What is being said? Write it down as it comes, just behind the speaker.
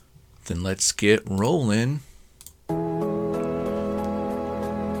Then let's get rolling.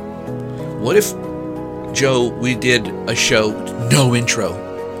 What if, Joe, we did a show, no intro?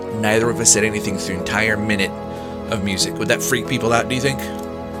 Neither of us said anything through the entire minute of music. Would that freak people out, do you think?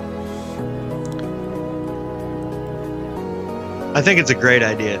 I think it's a great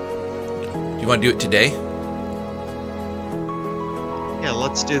idea. Do you want to do it today? Yeah,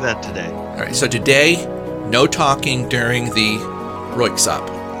 let's do that today. All right, so today, no talking during the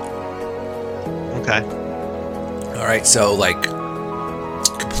Royksop. Okay. All right, so like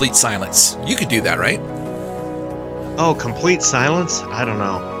complete silence. You could do that, right? Oh, complete silence? I don't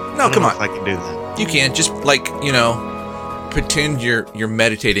know. No, come on. If I can do that. You can just like, pretend you're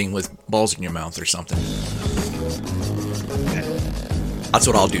meditating with balls in your mouth or something. Okay. That's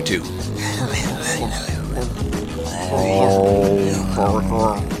what I'll do too.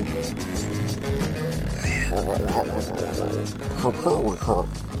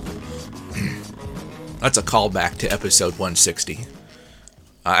 That's a callback to episode 160.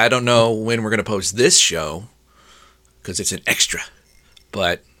 I don't know when we're going to post this show because it's an extra,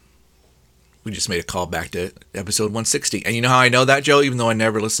 but we just made a callback to episode 160. And you know how I know that, Joe, even though I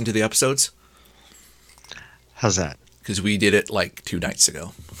never listened to the episodes? How's that? Because we did it like 2 nights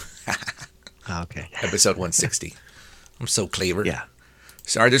ago. Okay. Episode 160. I'm so clever. Yeah.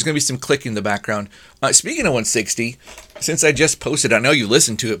 Sorry, there's going to be some clicking in the background. Speaking of 160, since I just posted, I know you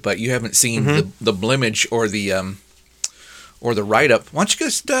listened to it, but you haven't seen the blimage or the write-up. Why don't you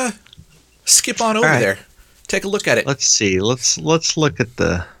just skip on over there? Take a look at it. Let's see. Let's look at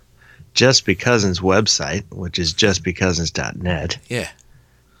the Just Be Cousins website, which is justbecousins.net. Yeah.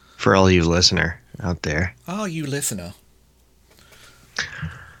 For all you listener out there. Oh, you listener.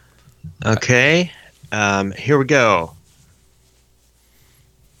 Okay. Here we go.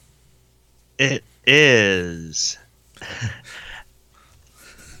 It is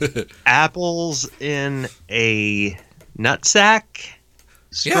apples in a nutsack,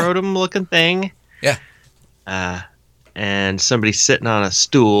 scrotum-looking thing. Yeah. And somebody sitting on a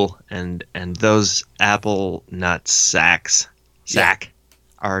stool, and those apple nut sack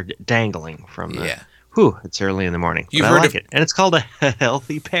are dangling from the. Yeah. Whew! It's early in the morning. You've heard heard of it, and it's called a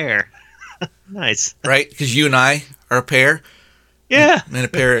healthy pear. Nice, right? Because you and I are a pair. Yeah. And a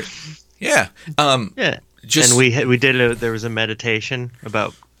pair. Yeah. Yeah. And we did there was a meditation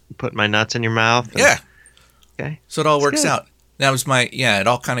about putting my nuts in your mouth. Yeah. Okay. So it all works out. That was it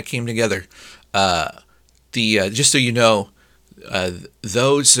all kind of came together. Just so you know,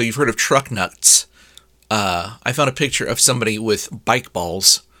 so you've heard of truck nuts. I found a picture of somebody with bike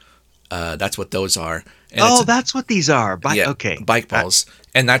balls. That's what those are. And that's what these are. Okay. Bike balls.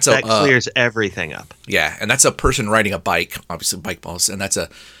 And that clears everything up. Yeah. And that's a person riding a bike, obviously bike balls. And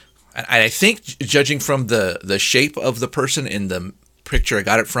I think judging from the shape of the person in the picture I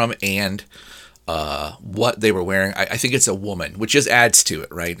got it from and what they were wearing, I think it's a woman, which just adds to it,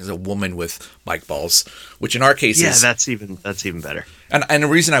 right? It's a woman with bike balls, which in our case is... Yeah, that's even better. And the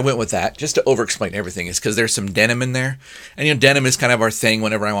reason I went with that, just to over-explain everything, is because there's some denim in there. And, denim is kind of our thing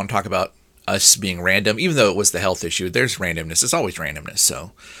whenever I want to talk about us being random. Even though it was the health issue, there's randomness. It's always randomness.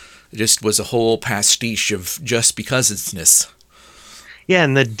 So it just was a whole pastiche of just because-it's-ness. Yeah,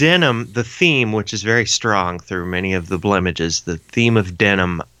 and the denim, the theme, which is very strong through many of the blemishes, the theme of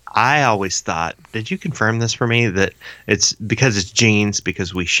denim, I always thought, did you confirm this for me, that it's because it's jeans,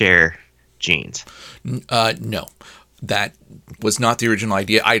 because we share jeans? No, that was not the original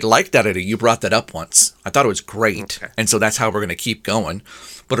idea. I liked that idea. You brought that up once. I thought it was great. Okay. And so that's how we're going to keep going.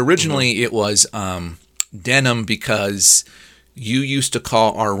 But originally it was denim because you used to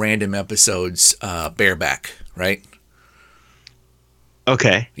call our random episodes bareback, right?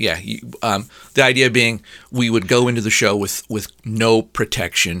 Okay. Yeah. The idea being we would go into the show with no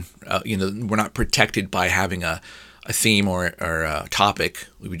protection. We're not protected by having a theme or a topic.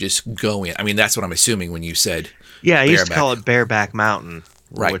 We would just go in. I mean, that's what I'm assuming when you said. Yeah, I used to call it Bareback Mountain,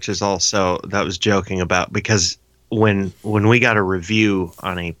 right? Which is also that was joking about because when we got a review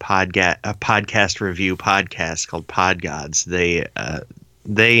on a podcast review podcast called Pod Gods, they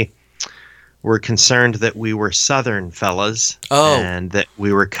were concerned that we were Southern fellas and that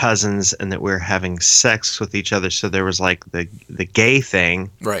we were cousins and that we were having sex with each other. So there was like the gay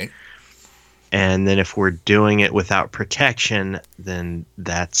thing. Right. And then if we're doing it without protection, then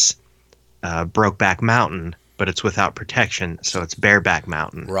that's Brokeback Mountain, but it's without protection. So it's Bareback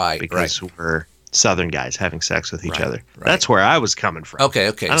Mountain. Right. Because we're Southern guys having sex with each other. Right. That's where I was coming from. Okay.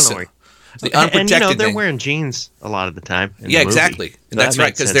 I don't know where. The unprotected and they're thing. Wearing jeans a lot of the time. Yeah, exactly. And that's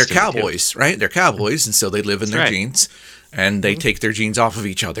right, because they're cowboys, right? They're cowboys, and so they live in their jeans, and they take their jeans off of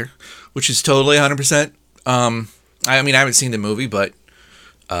each other, which is totally 100%. I mean, I haven't seen the movie, but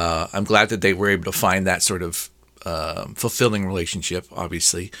I'm glad that they were able to find that sort of fulfilling relationship,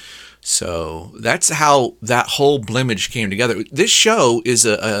 obviously. So that's how that whole Blimage came together. This show is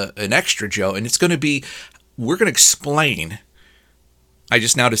an extra, Joe, and we're going to explain. I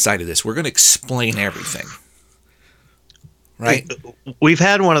just now decided this. We're going to explain everything. Right? We've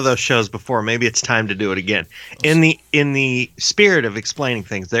had one of those shows before. Maybe it's time to do it again. In the spirit of explaining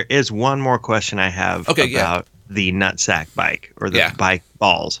things, there is one more question I have about the nutsack bike or the bike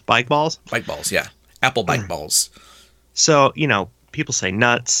balls. Bike balls? Bike balls, yeah. Apple bike balls. So, people say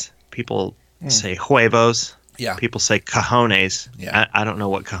nuts. People say huevos. Yeah. People say cajones. Yeah. I don't know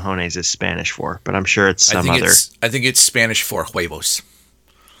what cajones is Spanish for, but I'm sure it's some other. I think it's Spanish for huevos.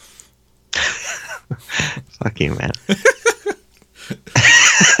 Fuck you, man.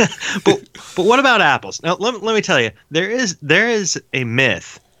 but what about apples? Now let me tell you, there is a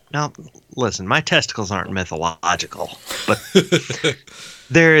myth. Now listen, my testicles aren't mythological, but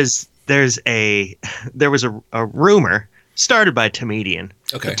there was a rumor started by Tomedian.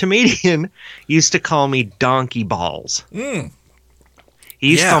 Okay. Tomedian used to call me Donkey Balls. He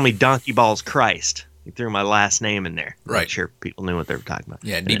used to call me Donkey Balls Christ. He threw my last name in there. Right. I'm sure people knew what they were talking about.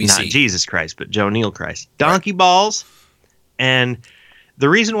 Yeah, DBC. Not Jesus Christ, but Joe Neal Christ. Donkey Balls. And the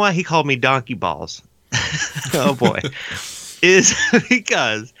reason why he called me Donkey Balls, oh boy, is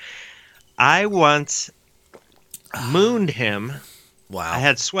because I once mooned him. Wow. I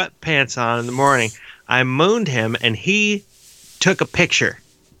had sweatpants on in the morning. I mooned him, and he took a picture.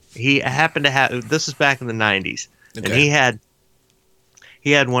 He happened to have, this was back in the 90s, and he had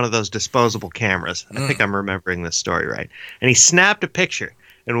one of those disposable cameras. I think I'm remembering this story right. And he snapped a picture.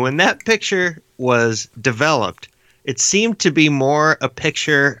 And when that picture was developed, it seemed to be more a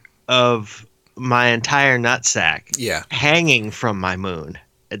picture of my entire nutsack hanging from my moon.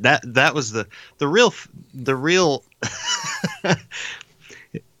 That was the real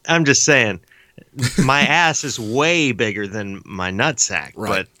I'm just saying, my ass is way bigger than my nutsack,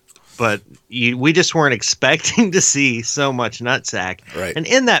 right. but we just weren't expecting to see so much nutsack. Right. And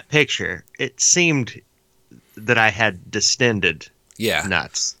in that picture, it seemed that I had distended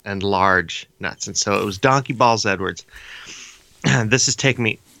nuts and large nuts. And so it was Donkey Balls Edwards. This is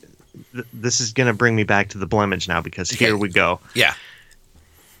going to bring me back to the Blimage now, because here we go. Yeah.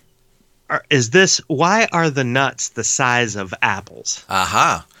 Why are the nuts the size of apples?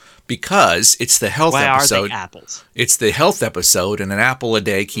 Aha. Because it's the health episode. Why are they apples? It's the health episode, and an apple a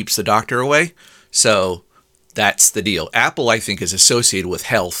day keeps the doctor away. So that's the deal. Apple, I think, is associated with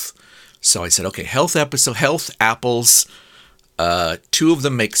health. So I said, okay, health episode, health apples. Two of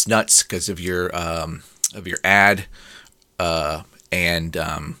them makes nuts because of your ad, and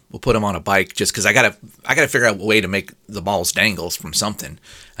we'll put them on a bike just because I gotta figure out a way to make the balls dangles from something,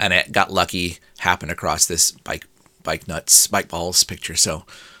 and it got lucky, happened across this bike balls picture. So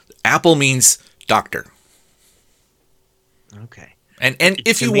apple means doctor. Okay. And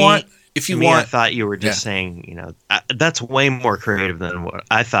if you want, I thought you were just saying, that's way more creative than what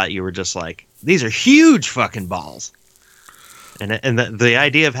I thought. You were just like, these are huge fucking balls. And the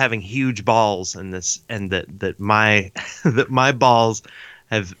idea of having huge balls and that my balls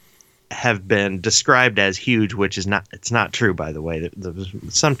have been described as huge, which is not, it's not true, by the way. There was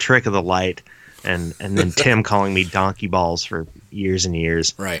some trick of the light, and then Tim calling me Donkey Balls for years and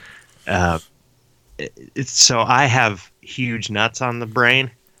years. Right. So I have huge nuts on the brain,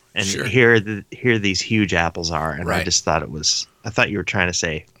 and here these huge apples are, and I just thought I thought you were trying to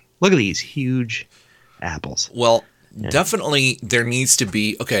say, look at these huge apples. Well. Yeah. Definitely there needs to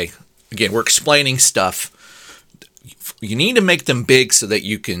be, okay, again, we're explaining stuff. You need to make them big so that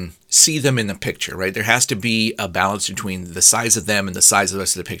you can see them in the picture, right? There has to be a balance between the size of them and the size of the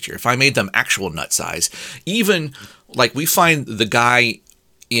rest of the picture. If I made them actual nut size, even like we find the guy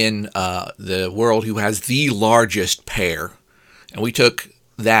in the world who has the largest pair, and we took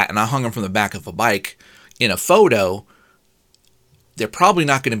that and I hung them from the back of a bike in a photo, they're probably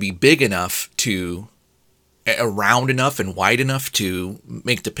not going to be big enough to round enough and wide enough to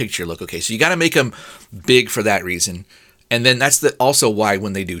make the picture look okay. So you got to make them big for that reason. And then that's also why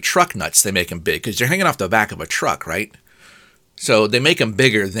when they do truck nuts, they make them big, because they're hanging off the back of a truck, right? So they make them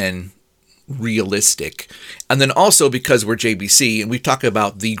bigger than realistic. And then also because we're JBC, and we've talked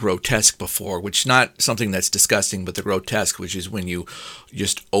about the grotesque before, which is not something that's disgusting, but the grotesque, which is when you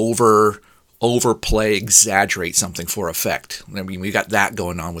just overplay, exaggerate something for effect. I mean, we got that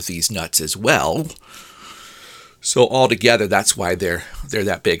going on with these nuts as well. So altogether, that's why they're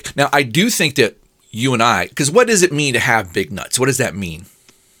that big. Now, I do think that you and I, because what does it mean to have big nuts? What does that mean?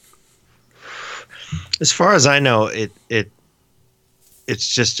 As far as I know,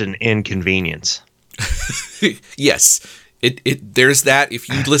 it's just an inconvenience. Yes, There's that. If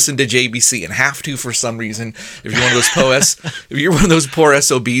you listen to JBC and have to for some reason, if you're one of those if you're one of those poor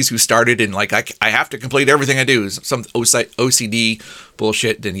SOBs who started in like I have to complete everything I do, some OCD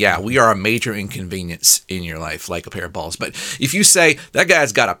bullshit, then yeah, we are a major inconvenience in your life, like a pair of balls. But if you say that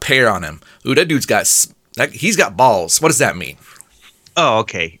guy's got a pair on him, ooh, that dude's he's got balls. What does that mean? Oh,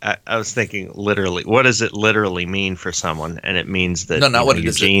 okay. I was thinking literally. What does it literally mean for someone? And it means that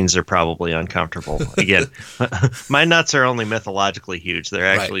your jeans are probably uncomfortable. Again, my nuts are only mythologically huge. They're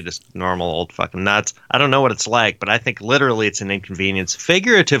actually just normal old fucking nuts. I don't know what it's like, but I think literally it's an inconvenience.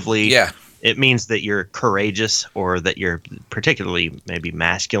 Figuratively, it means that you're courageous or that you're particularly maybe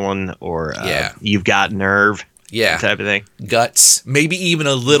masculine or you've got nerve. Yeah. Type of thing. Guts. Maybe even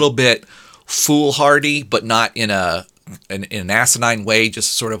a little bit foolhardy, but not in an asinine way,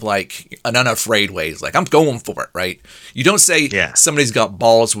 just sort of like an unafraid way. It's like, I'm going for it, right? You don't say somebody's got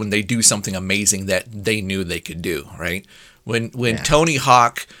balls when they do something amazing that they knew they could do, right? When Tony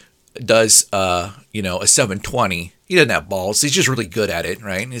Hawk does, a 720, he doesn't have balls. He's just really good at it,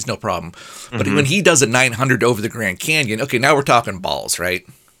 right? There's no problem. But when he does a 900 over the Grand Canyon, okay, now we're talking balls, right?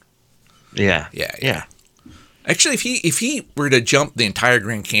 Yeah. Actually, if he were to jump the entire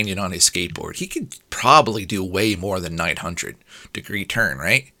Grand Canyon on his skateboard, he could probably do way more than 900-degree turn,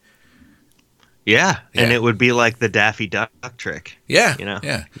 right? Yeah, and it would be like the Daffy Duck trick. Yeah, You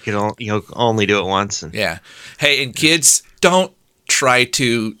can only do it once. Yeah. Hey, and kids, don't try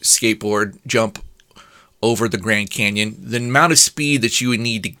to skateboard jump over the Grand Canyon. The amount of speed that you would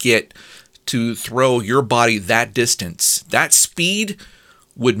need to get to throw your body that distance, that speed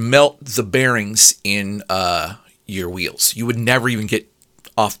would melt the bearings in your wheels. You would never even get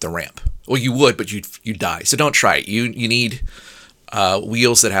off the ramp. Well, you would, but you'd die. So don't try it. You need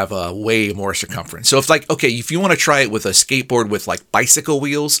wheels that have way more circumference. So if you want to try it with a skateboard with like bicycle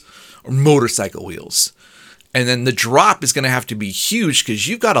wheels or motorcycle wheels, and then the drop is going to have to be huge because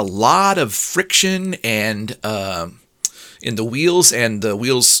you've got a lot of friction and in the wheels and the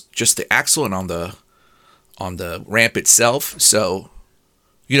wheels, just the axle and on the ramp itself. So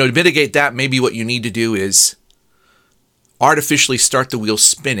to mitigate that, maybe what you need to do is artificially start the wheel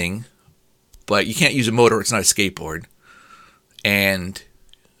spinning, but you can't use a motor. It's not a skateboard. And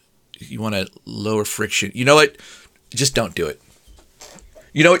you want to lower friction. You know what? Just don't do it.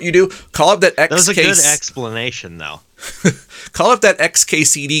 You know what you do? Call up that XK... That was a good explanation, though. Call up that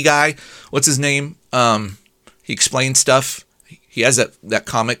XKCD guy. What's his name? He explains stuff. He has that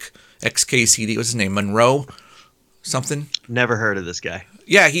comic, XKCD. What's his name? Monroe? Something? Never heard of this guy.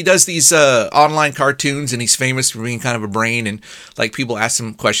 Yeah, he does these online cartoons, and he's famous for being kind of a brain. And like people ask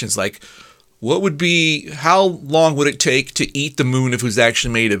him questions like, how long would it take to eat the moon if it was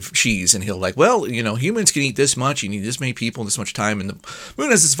actually made of cheese? And he'll like, well, humans can eat this much. You need this many people and this much time, and the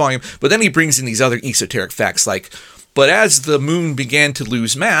moon has this volume. But then he brings in these other esoteric facts like, but as the moon began to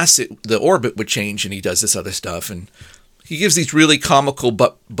lose mass, the orbit would change, and he does this other stuff. And he gives these really comical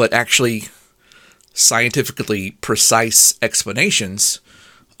but actually scientifically precise explanations.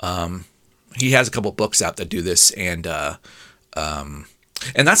 He has a couple books out that do this, and that's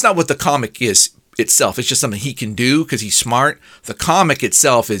not what the comic is itself. It's just something he can do because he's smart. The comic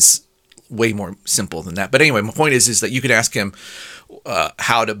itself is way more simple than that. But anyway, my point is that you can ask him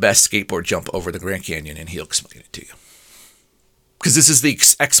how to best skateboard jump over the Grand Canyon, and he'll explain it to you. Because this is the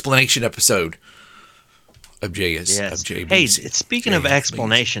explanation episode of JBC. Hey, speaking of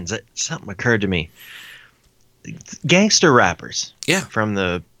explanations, something occurred to me. Gangster rappers, from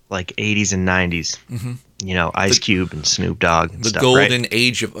the 80s and 90s. Mm-hmm. Ice Cube and Snoop Dogg and the stuff, golden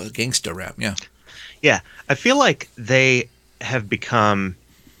age of gangster rap. Yeah, I feel like they have become,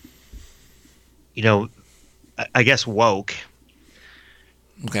 I guess woke.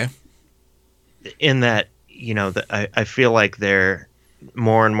 Okay. In that, I feel like they're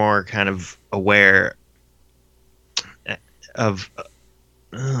more and more kind of aware of.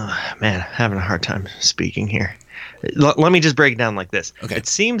 Having a hard time speaking here. Let me just break it down like this. Okay. It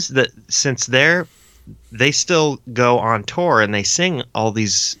seems that since they still go on tour and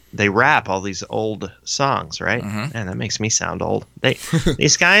they rap all these old songs, right? Mm-hmm. And that makes me sound old.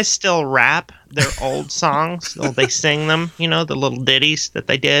 These guys still rap their old songs. They sing them, the little ditties that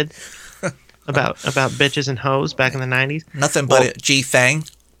they did about bitches and hoes back in the 90s. Nothing but a G-Fang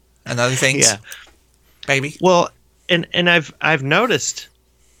and other things. Yeah. Baby. Well, and I've noticed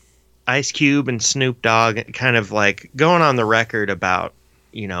Ice Cube and Snoop Dogg kind of like going on the record about,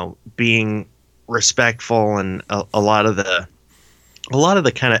 being respectful and a lot of the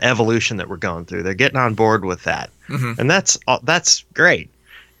kind of evolution that we're going through. They're getting on board with that. Mm-hmm. And that's great.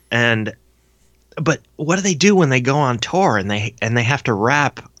 And but what do they do when they go on tour and they have to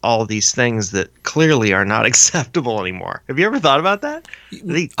rap all these things that clearly are not acceptable anymore? Have you ever thought about that?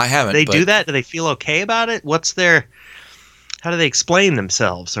 I haven't. They do that? Do they feel okay about it? How do they explain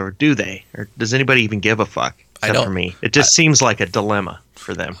themselves, or do they? Or does anybody even give a fuck? Except for me. It just seems like a dilemma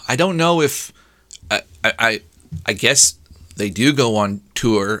for them. I don't know if I guess they do go on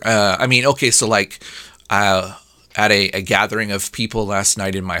tour. I mean, okay, so like at a gathering of people last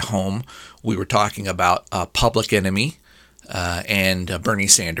night in my home, we were talking about Public Enemy and Bernie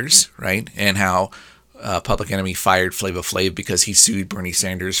Sanders, right? And how Public Enemy fired Flava Flav because he sued Bernie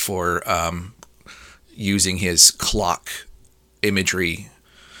Sanders for using his clock imagery.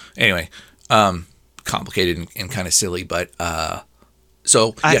 Anyway, complicated and kind of silly, but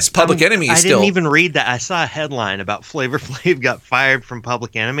so yes, Public Enemy is still. I didn't even read that. I saw a headline about Flavor Flav got fired from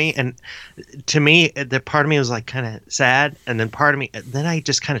Public Enemy, and to me, the part of me was like kind of sad, and then I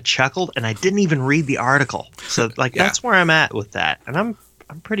just kind of chuckled, and I didn't even read the article. So like that's where I'm at with that, and I'm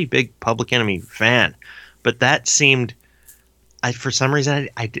pretty big Public Enemy fan, but that seemed, for some reason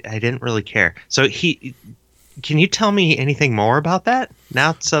I didn't really care. So can you tell me anything more about that?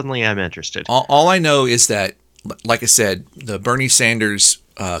 Now suddenly I'm interested. All I know is that, like I said, the Bernie Sanders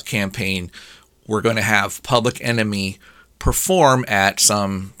campaign, we're going to have Public Enemy perform at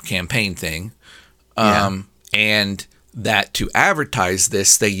some campaign thing. And that to advertise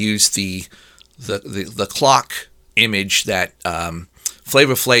this, they use the clock image that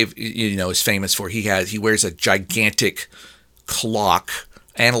Flava Flav, is famous for. He wears a gigantic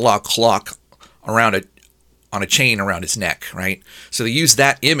analog clock on a chain around his neck, right? So they use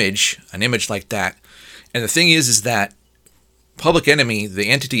an image like that. And the thing is that Public Enemy, the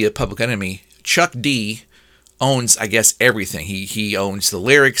entity of Public Enemy, Chuck D owns, I guess, everything. He owns the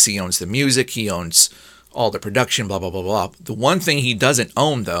lyrics, he owns the music, he owns all the production, blah, blah, blah, blah. The one thing he doesn't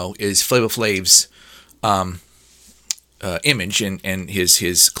own, though, is Flava Flav's image and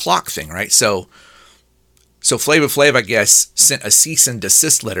his clock thing, right? So Flava Flav, I guess, sent a cease and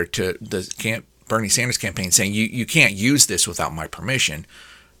desist letter to the Bernie Sanders campaign saying, you can't use this without my permission.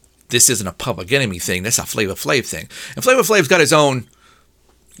 This isn't a Public Enemy thing. That's a Flava Flav thing. And Flava Flav's got his own,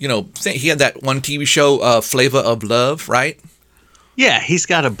 thing. He had that one TV show, Flavor of Love, right? Yeah, he's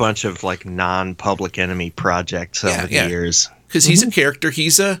got a bunch of like non-Public Enemy projects over the years. Because he's a character.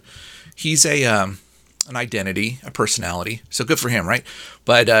 He's an identity, a personality. So good for him, right?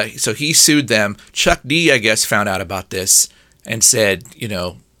 But so he sued them. Chuck D, I guess, found out about this and said,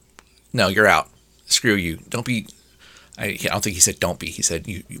 no, you're out. Screw you. Don't be. I don't think he said don't be. He said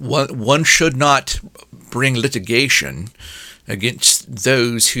one should not bring litigation against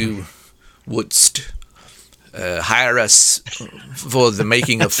those who would hire us for the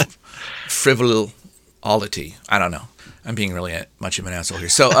making of frivolity. I don't know. I'm being really much of an asshole here.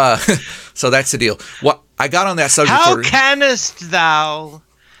 So so that's the deal. What I got on that subject. How canst thou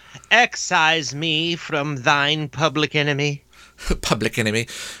excise me from thine Public Enemy? Public Enemy.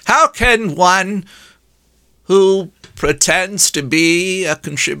 How can one who pretends to be a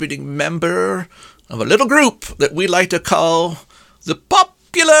contributing member of a little group that we like to call the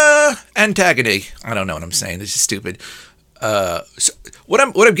Popular Antagony? I don't know what I'm saying. This is stupid. So what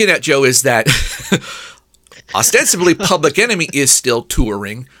I'm getting at, Joe, is that ostensibly Public Enemy is still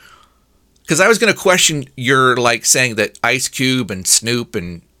touring. Because I was going to question your saying that Ice Cube and Snoop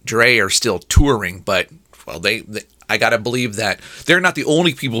and Dre are still touring, but I gotta believe that they're not the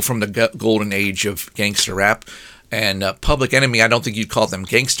only people from the golden age of gangster rap. And Public Enemy, I don't think you'd call them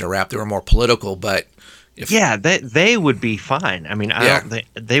gangster rap. They were more political, but they would be fine. I mean,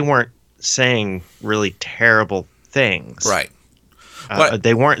 they weren't saying really terrible things, right?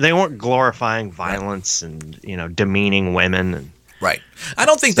 They weren't glorifying violence and demeaning women and right. I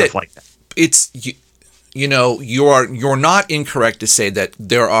don't think stuff like that. It's you're not incorrect to say that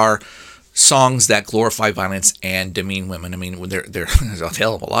there are songs that glorify violence and demean women. I mean, there's a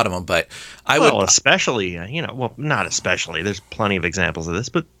hell of a lot of them, but especially, not especially. There's plenty of examples of this,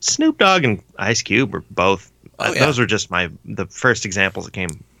 but Snoop Dogg and Ice Cube were both. Those were just the first examples that came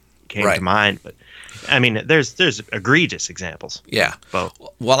right to mind. But I mean, there's egregious examples. Yeah. Both.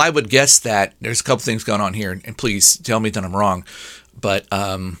 Well, I would guess that there's a couple things going on here, and please tell me that I'm wrong. But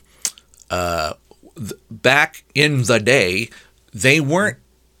back in the day, they weren't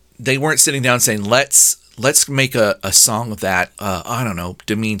sitting down saying, let's make a song that I don't know,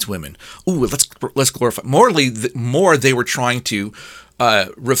 demeans women. Ooh, let's glorify. More they were trying to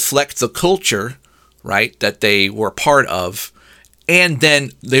reflect the culture, right, that they were part of, and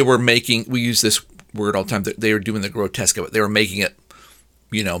then they were making. We use this word all the time. That they were doing the grotesque of it. They were making it,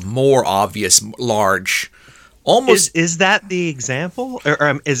 more obvious, large, almost. Is that the example,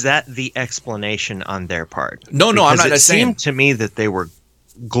 or is that the explanation on their part? No, because I'm not it saying. seemed to me that they were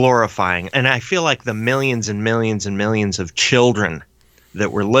glorifying, and I feel like the millions and millions and millions of children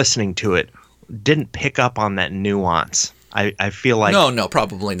that were listening to it didn't pick up on that nuance. I feel like No,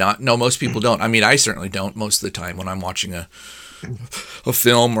 probably not. No, most people don't. I mean, I certainly don't most of the time when I'm watching a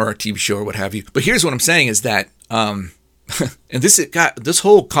film or a TV show or what have you. But here's what I'm saying is that, and this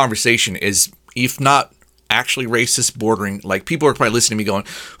whole conversation is, if not actually racist, bordering, like, people are probably listening to me going,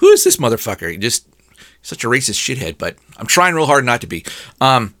 "Who is this motherfucker? He just such a racist shithead." But I'm trying real hard not to be.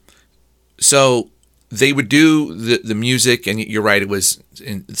 So they would do the music, and you're right, it was,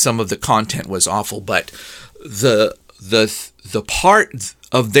 some of the content was awful, but the part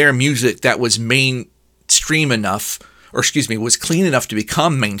of their music that was mainstream enough, or excuse me, was clean enough to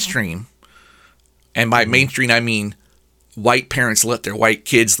become mainstream, and by mainstream I mean white parents let their white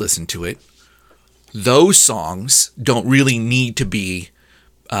kids listen to it, those songs don't really need to be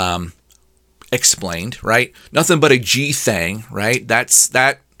explained, right? Nothing but a G thing, right? That's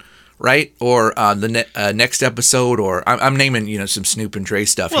that, right? Or the next episode, or I'm naming, some Snoop and Dre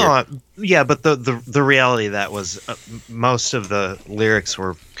stuff here. Yeah, but the reality of that was most of the lyrics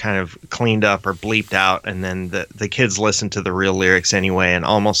were kind of cleaned up or bleeped out, and then the kids listened to the real lyrics anyway, and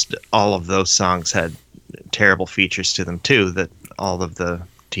almost all of those songs had terrible features to them too, that all of the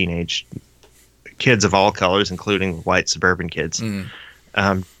teenage kids of all colors, including white suburban kids,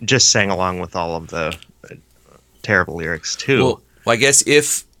 just sang along with all of the terrible lyrics too. Well, I guess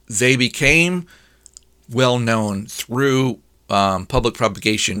if they became well known through public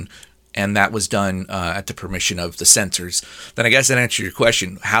propagation, and that was done at the permission of the censors, then I guess that answers your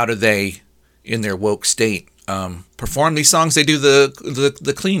question. How do they, in their woke state, perform these songs? They do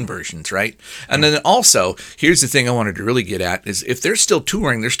the clean versions, right? And then also, here's the thing I wanted to really get at, is if they're still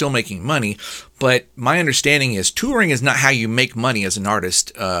touring, they're still making money. But my understanding is touring is not how you make money as an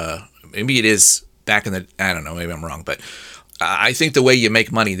artist. Maybe it is back in the, I don't know, maybe I'm wrong, but I think the way you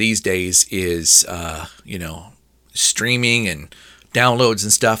make money these days is, streaming and downloads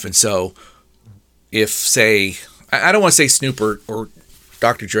and stuff. And so if, say, I don't want to say Snoop or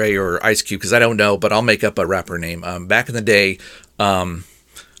Dr. Dre or Ice Cube, because I don't know, but I'll make up a rapper name. Back in the day,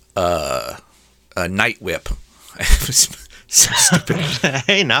 Night Whip. So stupid.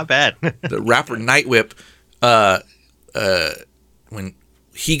 Hey, not bad. The rapper Night Whip, when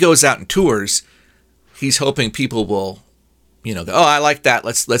he goes out and tours, he's hoping people will, go, "Oh, I like that.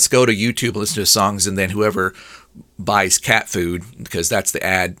 Let's go to YouTube and listen to his songs," and then whoever buys cat food, because that's the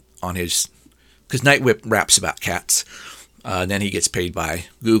ad on his, because Night Whip raps about cats. Then he gets paid by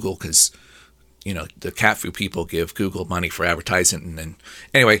Google because, the cat food people give Google money for advertising. And then,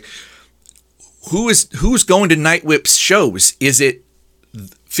 anyway, who's going to Night Whip's shows? Is it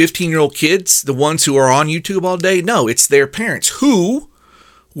 15-year-old kids, the ones who are on YouTube all day? No, it's their parents who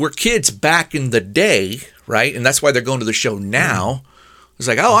were kids back in the day, right? And that's why they're going to the show now. It's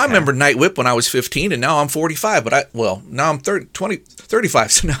like, I remember Night Whip when I was 15, and now I'm 45. But now I'm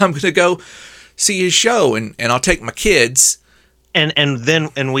 35, so now I'm going to go see his show, and I'll take my kids. And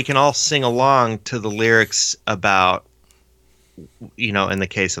then we can all sing along to the lyrics about, in the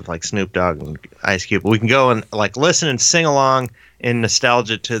case of like Snoop Dogg and Ice Cube, we can go and like listen and sing along in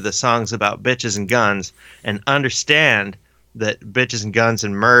nostalgia to the songs about bitches and guns, and understand that Bitches and Guns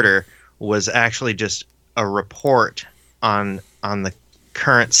and Murder was actually just a report on the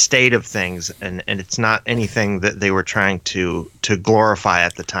current state of things, and it's not anything that they were trying to glorify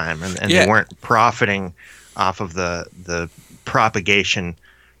at the time, and they weren't profiting off of the propagation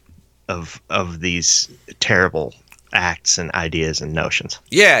of these terrible acts and ideas and notions.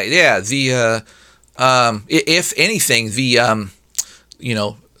 Yeah. The if anything, the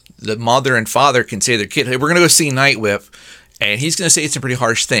mother and father can say to their kid, "Hey, we're gonna go see Night Whip," and he's gonna say some pretty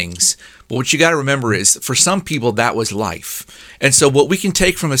harsh things. But what you got to remember is, for some people, that was life. And so what we can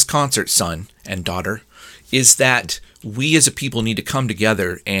take from this concert, son and daughter, is that we as a people need to come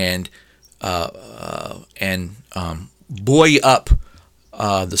together and buoy up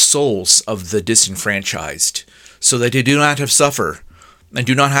the souls of the disenfranchised, so that they do not have to suffer, and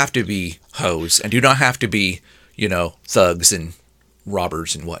do not have to be hoes, and do not have to be, thugs and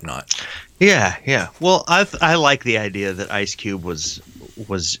robbers and whatnot. Yeah. Well, I like the idea that Ice Cube was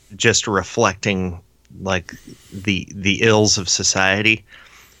just reflecting like the ills of society,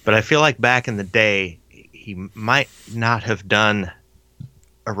 but I feel like back in the day he might not have done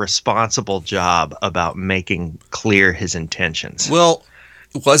a responsible job about making clear his intentions. Well,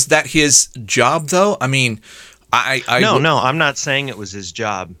 was that his job though? I mean, No, I'm not saying it was his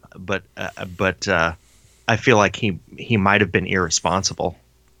job, but I feel like he might have been irresponsible.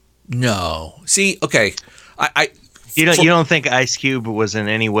 No. See, okay, You don't think Ice Cube was in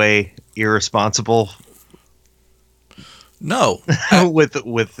any way irresponsible? No. with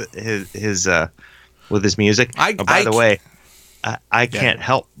his music. By the way, I can't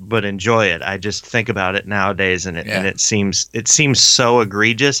help but enjoy it. I just think about it nowadays, and it seems so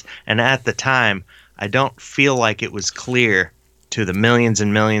egregious. And at the time, I don't feel like it was clear to the millions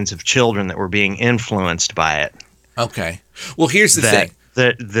and millions of children that were being influenced by it. Okay. Well, here's the thing.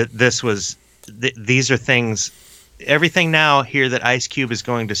 These are things. Everything now here that Ice Cube is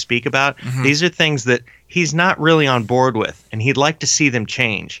going to speak about, these are things that he's not really on board with, and he'd like to see them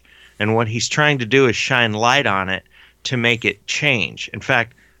change. And what he's trying to do is shine light on it to make it change. In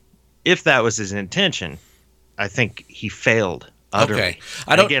fact, if that was his intention, I think he failed utterly. Okay.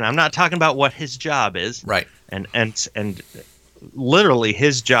 Again, I'm not talking about what his job is. Right. And literally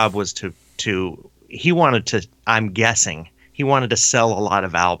his job was to he wanted to, I'm guessing, he wanted to sell a lot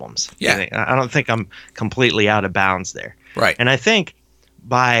of albums. Yeah. I don't think I'm completely out of bounds there. Right. And I think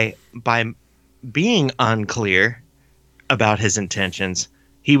by being unclear about his intentions,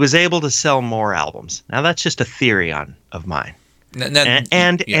 he was able to sell more albums. Now that's just a theory of mine.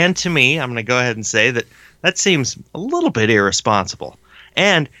 And to me, I'm going to go ahead and say that seems a little bit irresponsible.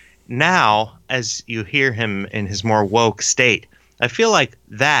 And now, as you hear him in his more woke state, I feel like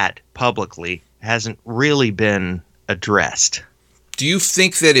that publicly hasn't really been addressed. Do you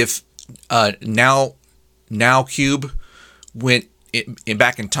think that if now Cube went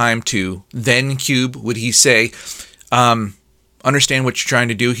back in time to then Cube, would he say, understand what you're trying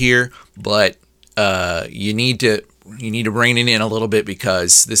to do here, but you need to rein it in a little bit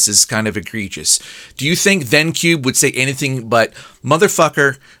because this is kind of egregious? Do you think then Cube would say anything but,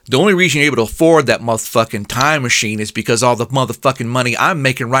 motherfucker, the only reason you're able to afford that motherfucking time machine is because all the motherfucking money I'm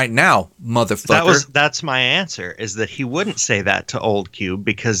making right now, motherfucker? That's my answer, is that he wouldn't say that to old Cube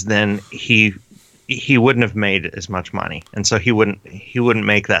because then he wouldn't have made as much money, and so he wouldn't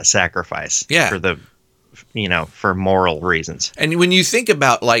make that sacrifice for moral reasons. And when you think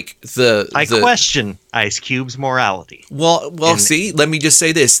about I question Ice Cube's morality. Well, see, let me just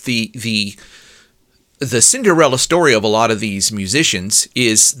say this: the Cinderella story of a lot of these musicians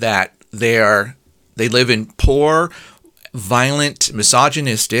is that they live in poor, violent,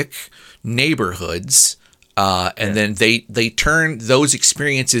 misogynistic neighborhoods, and then they turn those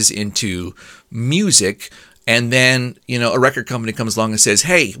experiences into music. And then, a record company comes along and says,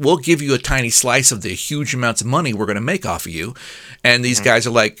 hey, we'll give you a tiny slice of the huge amounts of money we're going to make off of you. And these guys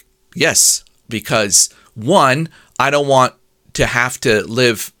are like, yes, because one, I don't want to have to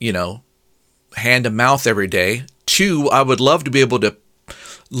live, hand to mouth every day. Two, I would love to be able to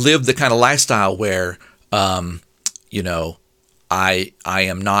live the kind of lifestyle where, I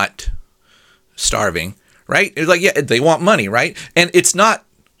am not starving, right? It's like, yeah, they want money, right? And it's not.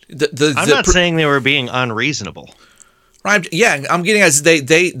 I'm not saying they were being unreasonable. Right? Yeah, I'm getting as they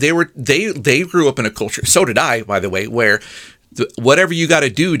grew up in a culture. So did I, by the way, where whatever you got to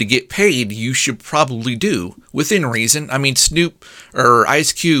do to get paid, you should probably do within reason. I mean, Snoop or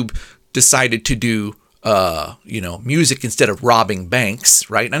Ice Cube decided to do music instead of robbing banks,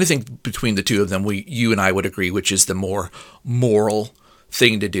 right? And I think between the two of them, you and I would agree which is the more moral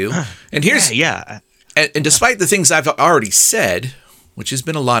thing to do. And here's and despite the things I've already said, which has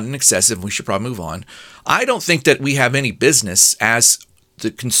been a lot and excessive, we should probably move on. I don't think that we have any business as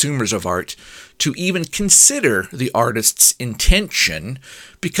the consumers of art to even consider the artist's intention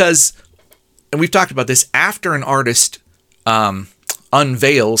because, and we've talked about this, after an artist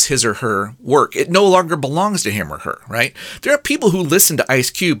unveils his or her work, it no longer belongs to him or her, right? There are people who listen to Ice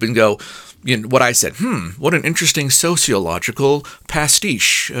Cube and go, what I said, what an interesting sociological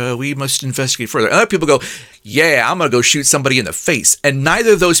pastiche. We must investigate further. And other people go, yeah, I'm going to go shoot somebody in the face. And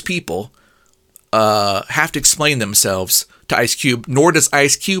neither of those people have to explain themselves to Ice Cube, nor does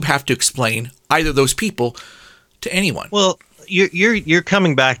Ice Cube have to explain either of those people to anyone. Well, you're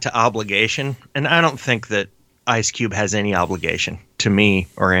coming back to obligation, and I don't think that Ice Cube has any obligation to me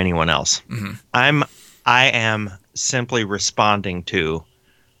or anyone else. Mm-hmm. I am simply responding to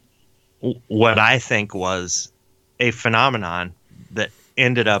what I think was a phenomenon that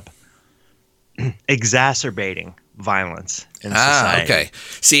ended up exacerbating violence in society. Okay.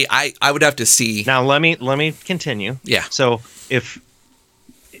 See, I would have to see. Now let me continue. Yeah. So if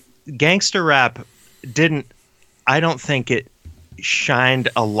gangster rap I don't think it shined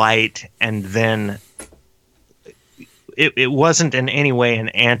a light and then it wasn't in any way an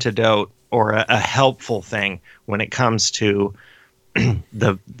antidote or a helpful thing when it comes to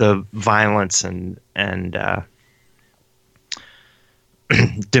the violence and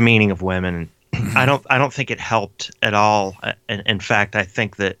demeaning of women I don't think it helped at all. In fact, I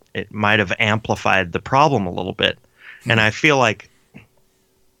think that it might have amplified the problem a little bit. And I feel like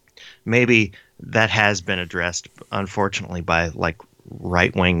maybe that has been addressed, unfortunately, by like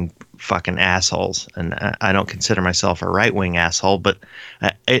right-wing fucking assholes. And I don't consider myself a right-wing asshole, but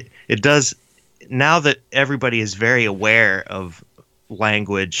it does, now that everybody is very aware of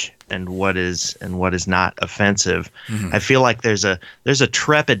language and what is not offensive, I feel like there's a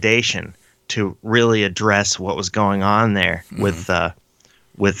trepidation to really address what was going on there with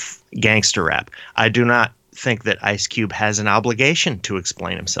gangster rap. I do not think that Ice Cube has an obligation to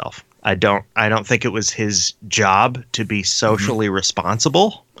explain himself. I don't think it was his job to be socially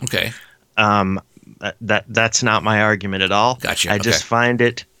responsible. Okay. That's not my argument at all. Gotcha. I just find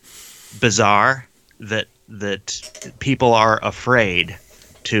it bizarre that people are afraid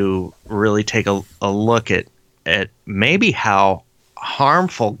to really take a look at maybe how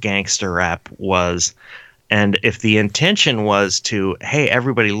harmful gangster rap was. And if the intention was to, hey,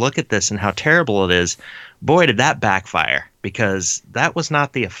 everybody look at this and how terrible it is, boy, did that backfire, because that was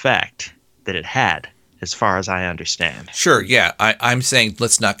not the effect that it had, as far as I understand. Sure, yeah. I'm saying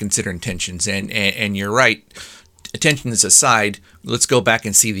let's not consider intentions. And you're right. Intentions aside, let's go back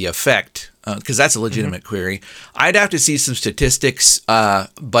and see the effect, because that's a legitimate query. I'd have to see some statistics,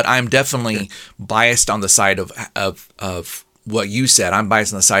 but I'm definitely biased on the side of what you said. I'm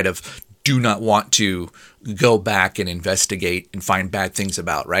biased on the side of do not want to go back and investigate and find bad things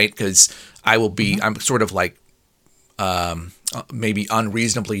about, right? Because I will be, I'm sort of like maybe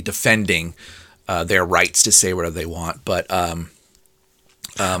unreasonably defending their rights to say whatever they want. But I'm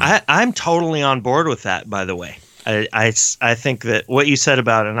totally on board with that, by the way. I think that what you said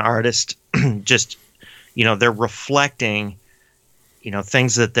about an artist, just, they're reflecting,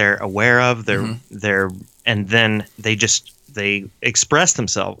 things that they're aware of, and then they express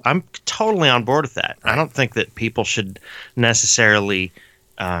themselves. I'm totally on board with that. I don't think that people should necessarily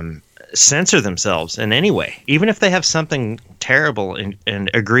censor themselves in any way, even if they have something terrible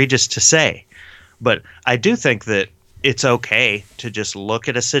and egregious to say. But I do think that it's okay to just look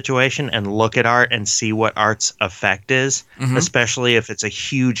at a situation and look at art and see what art's effect is, especially if it's a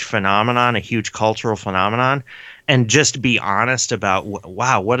huge phenomenon, a huge cultural phenomenon, and just be honest about,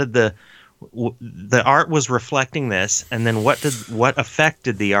 wow, what did the art was reflecting this, and then what effect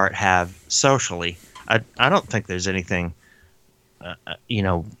did the art have socially? I don't think there's anything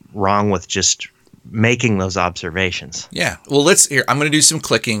wrong with just making those observations. Yeah. Well, I'm going to do some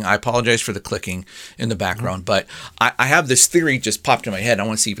clicking. I apologize for the clicking in the background, but I have this theory just popped in my head. I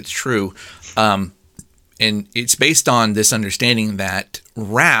want to see if it's true. And it's based on this understanding that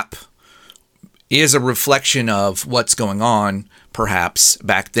rap is a reflection of what's going on. Perhaps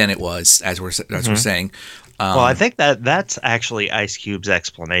back then it was, as we're saying. Well, I think that's actually Ice Cube's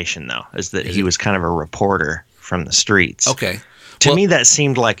explanation, though, is that he was kind of a reporter from the streets. Okay. To me, that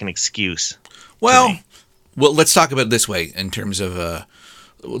seemed like an excuse. Well, let's talk about it this way in terms of,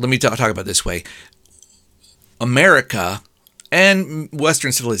 let me talk about it this way. America and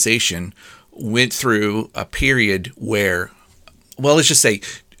Western civilization went through a period where, well, let's just say,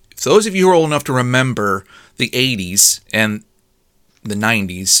 those of you who are old enough to remember the 80s and the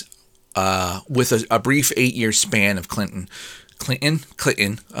 90s, with a brief 8-year span of Clinton,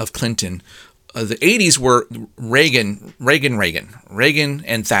 the 80s were Reagan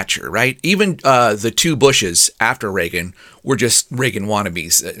and Thatcher, right? Even the two Bushes after Reagan were just Reagan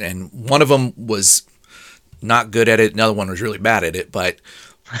wannabes, and one of them was not good at it, another one was really bad at it. But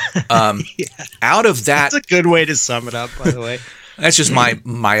out of that, that's a good way to sum it up, by the way. That's just my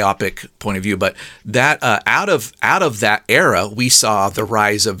myopic point of view, but that out of that era, we saw the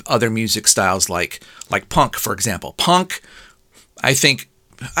rise of other music styles like punk, for example. Punk, I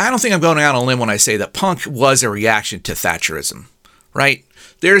don't think I'm going out on a limb when I say that punk was a reaction to Thatcherism, right?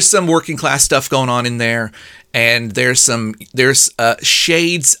 There's some working class stuff going on in there, and there's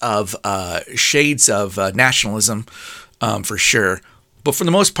shades of nationalism, for sure. But for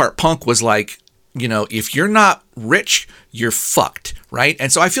the most part, punk was like, if you're not rich, you're fucked, right?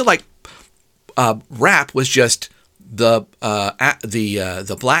 And so I feel like rap was just the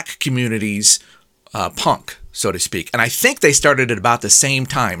black community's punk, so to speak. And I think they started at about the same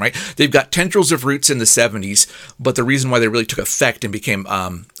time, right? They've got tendrils of roots in the 70s, but the reason why they really took effect and became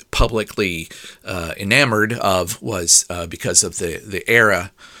publicly enamored of was because of the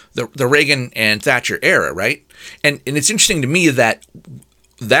era, the Reagan and Thatcher era, right? And it's interesting to me that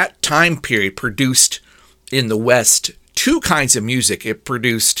time period produced in the West two kinds of music. It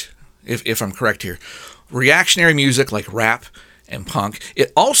produced, if I'm correct here, reactionary music like rap and punk.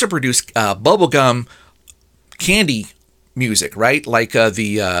 It also produced bubblegum candy music, right? Like like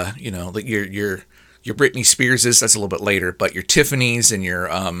your Britney Spearses. That's a little bit later, but your Tiffany's and your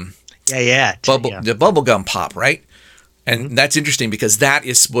the bubblegum pop, right? And that's interesting because that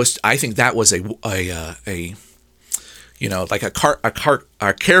is supposed to, I think that was a like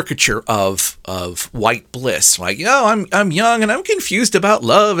a caricature of white bliss. Like, I'm young and I'm confused about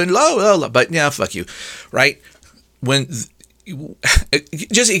love and love, but yeah, fuck you, right? When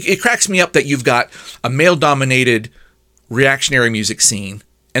it cracks me up that you've got a male-dominated reactionary music scene,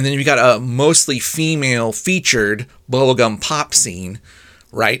 and then you've got a mostly female-featured bubblegum pop scene,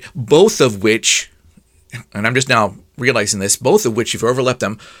 right? Both of which, and I'm just now realizing this, both of which, if you overlap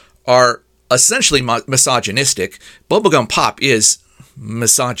them, are essentially misogynistic. Bubblegum pop is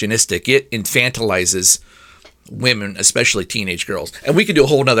misogynistic. It infantilizes women, especially teenage girls. And we could do a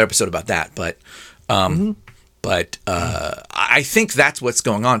whole nother episode about that, but I think that's what's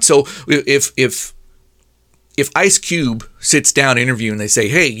going on. So if Ice Cube sits down interview and they say,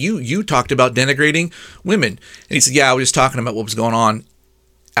 hey, you talked about denigrating women, and he said, yeah, I was just talking about what was going on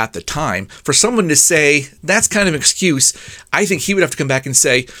at the time, for someone to say that's kind of an excuse, I think he would have to come back and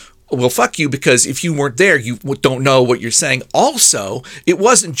say, well, fuck you, because if you weren't there, you don't know what you're saying. Also, it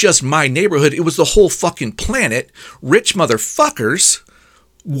wasn't just my neighborhood, it was the whole fucking planet. Rich motherfuckers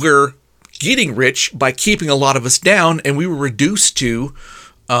were getting rich by keeping a lot of us down, and we were reduced to,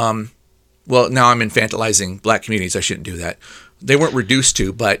 well, now I'm infantilizing black communities, I shouldn't do that. They weren't reduced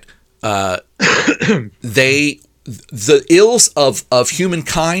to, but the ills of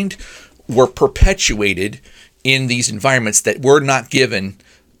humankind were perpetuated in these environments that were not given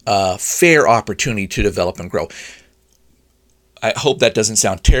fair opportunity to develop and grow. I hope that doesn't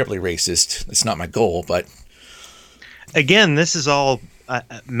sound terribly racist. It's not my goal, but again, this is all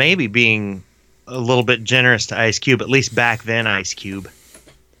maybe being a little bit generous to Ice Cube, at least back then Ice Cube.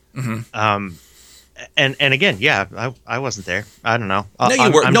 Mm-hmm. And again, yeah, I wasn't there. I don't know.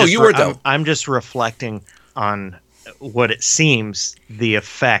 No, you were though. I'm just reflecting on what it seems the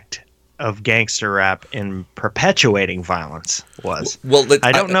effect of gangster rap in perpetuating violence was. Well,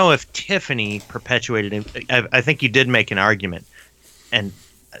 I don't know if Tiffany perpetuated it. I think you did make an argument, and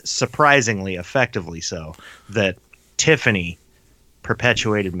surprisingly effectively so, that Tiffany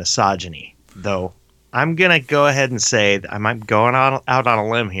perpetuated misogyny. Though I'm gonna go ahead and say that I'm going out on a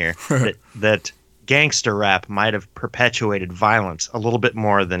limb here that gangster rap might have perpetuated violence a little bit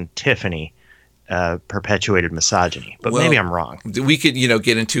more than Tiffany perpetuated misogyny, but maybe I'm wrong. We could,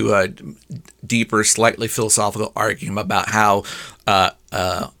 get into a deeper, slightly philosophical argument about how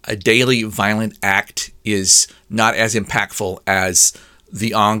a daily violent act is not as impactful as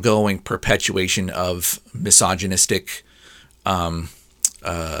the ongoing perpetuation of misogynistic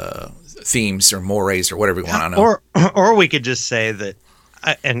themes or mores or whatever we want to know. Or we could just say that,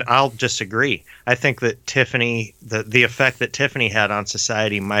 and I'll just agree. I think that Tiffany, the effect that Tiffany had on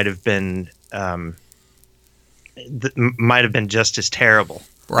society might have been just as terrible.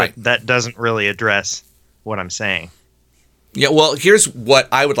 Right. But that doesn't really address what I'm saying. Yeah, well, here's what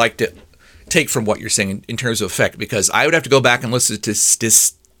I would like to take from what you're saying in terms of effect, because I would have to go back and listen to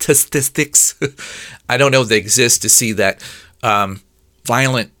statistics. I don't know if they exist to see that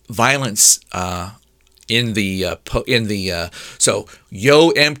violence in the so Yo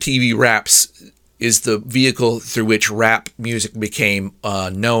MTV Raps is the vehicle through which rap music became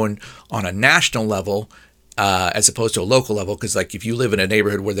known on a national level as opposed to a local level. Because like if you live in a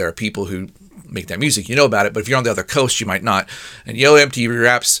neighborhood where there are people who make that music, you know about it. But if you're on the other coast, you might not. And Yo MTV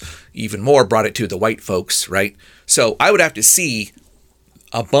Raps even more brought it to the white folks, right? So I would have to see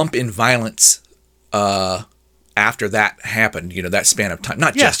a bump in violence after that happened. That span of time,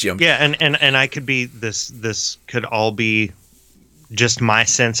 not just Yo. Yeah, and I could be this could all be just my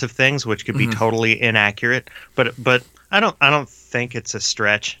sense of things, which could be totally inaccurate, but I don't think it's a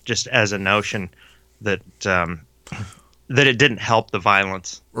stretch just as a notion that that it didn't help the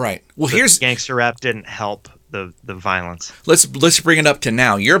violence. Right. Well, here's gangster rap didn't help the violence. Let's bring it up to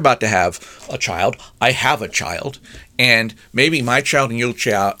now. You're about to have a child. I have a child, and maybe my child and your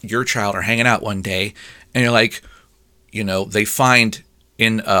child are hanging out one day, and you're like, they find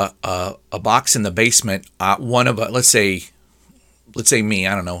in a box in the basement one of let's say me,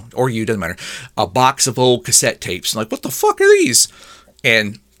 I don't know, or you, doesn't matter, a box of old cassette tapes. Like, what the fuck are these?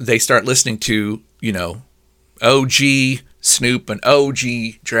 And they start listening to, OG Snoop and OG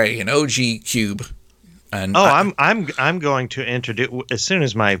Dre and OG Cube. And I'm going to introduce, as soon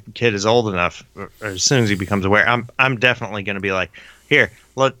as my kid is old enough, or as soon as he becomes aware, I'm definitely going to be like, here,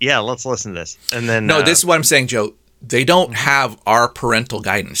 let's listen to this. And then no, this is what I'm saying, Joe. They don't have our parental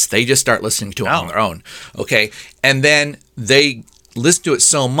guidance. They just start listening to it on their own. Okay. And then they listen to it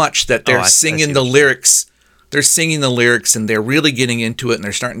so much that they're singing the lyrics they're singing the lyrics and they're really getting into it and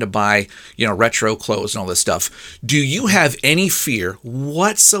they're starting to buy, retro clothes and all this stuff. Do you have any fear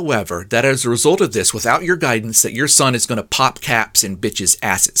whatsoever that as a result of this, without your guidance, that your son is going to pop caps in bitches'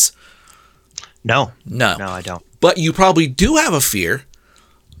 asses? No. No. No, I don't. But you probably do have a fear,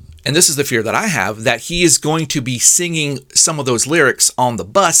 and this is the fear that I have, that he is going to be singing some of those lyrics on the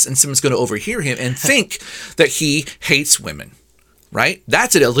bus and someone's going to overhear him and think that he hates women, right?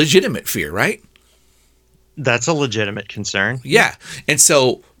 That's a legitimate fear, right? That's a legitimate concern. Yeah. And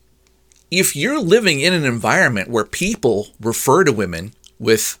so if you're living in an environment where people refer to women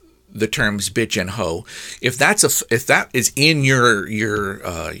with the terms bitch and hoe, if that is in your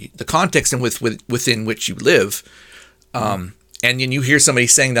the context and within which you live, and then you hear somebody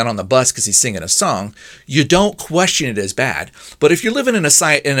saying that on the bus because he's singing a song, you don't question it as bad. But if you're living in a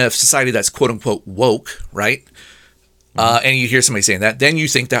society that's quote unquote woke, right? And you hear somebody saying that, then you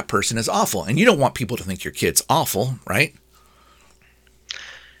think that person is awful, and you don't want people to think your kid's awful, right?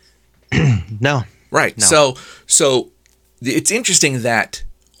 No. Right. No. So it's interesting that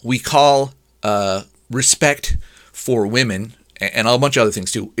we call respect for women and a bunch of other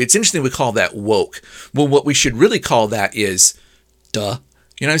things too. It's interesting we call that woke. Well, what we should really call that is duh.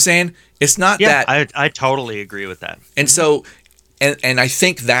 You know what I'm saying? It's not that. I totally agree with that. And so, and I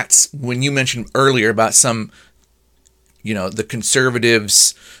think that's when you mentioned earlier about some, the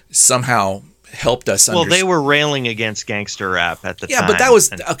conservatives somehow helped us. Well, they were railing against gangster rap at the time. Yeah, but that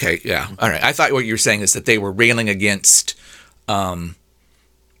was okay. Yeah, all right. I thought what you were saying is that they were railing against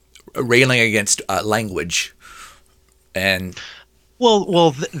language, and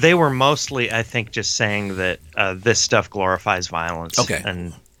they were mostly, I think, just saying that this stuff glorifies violence. Okay,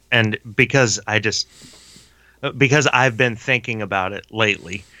 and because I've been thinking about it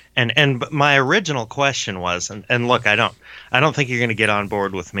lately, and my original question was, and look, I don't think you're going to get on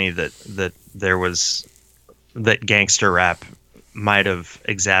board with me that gangster rap might have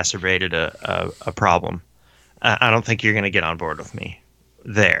exacerbated a problem. I don't think you're going to get on board with me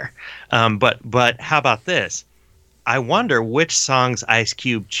there. But how about this? I wonder which songs Ice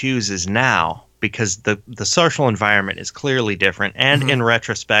Cube chooses now, because the social environment is clearly different. And in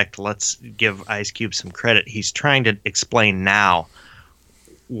retrospect, let's give Ice Cube some credit. He's trying to explain now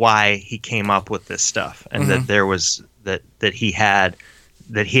why he came up with this stuff, and that there was that he had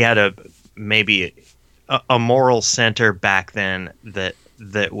maybe a moral center back then that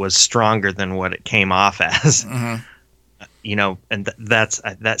was stronger than what it came off as. And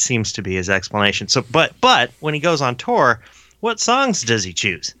that seems to be his explanation. So, but when he goes on tour, what songs does he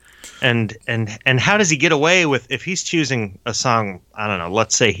choose? And how does he get away with, if he's choosing a song? I don't know.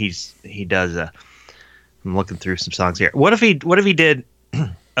 Let's say he does a. I'm looking through some songs here. What if he did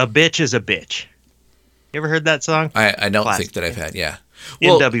 "A Bitch Is a Bitch"? You ever heard that song? I don't Classic. think that I've had. Yeah.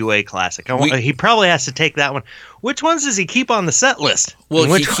 NWA classic. He probably has to take that one. Which ones does he keep on the set list? Well,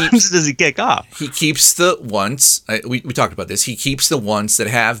 and which ones does he kick off? He keeps the ones, we talked about this, he keeps the ones that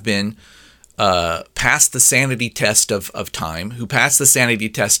have been passed the sanity test of time, who passed the sanity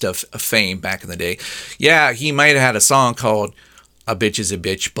test of fame back in the day. Yeah, he might have had a song called "A Bitch Is a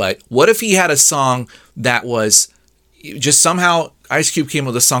Bitch," but what if he had a song that was just somehow, Ice Cube came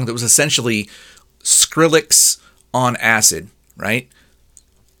with a song that was essentially Skrillex on acid, right?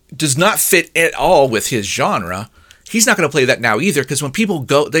 Does not fit at all with his genre. He's not going to play that now either, because when people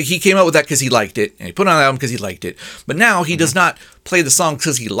go, he came out with that because he liked it, and he put it on the album because he liked it. But now he does not play the songs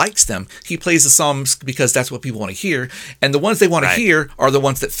because he likes them. He plays the songs because that's what people want to hear, and the ones they want to hear are the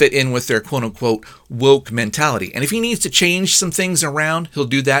ones that fit in with their quote-unquote woke mentality. And if he needs to change some things around, he'll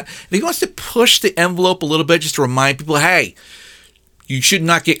do that. If he wants to push the envelope a little bit just to remind people, hey, you should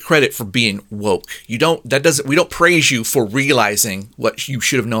not get credit for being woke. We don't praise you for realizing what you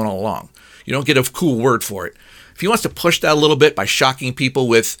should have known all along. You don't get a cool word for it. If he wants to push that a little bit by shocking people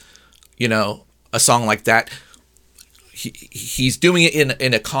with, a song like that, he's doing it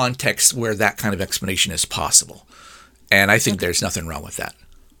in a context where that kind of explanation is possible. And I think there's nothing wrong with that.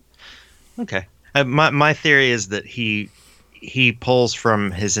 Okay. My theory is that he pulls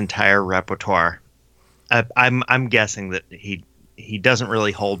from his entire repertoire. I'm guessing that he doesn't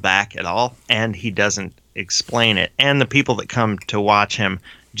really hold back at all, and he doesn't explain it. And the people that come to watch him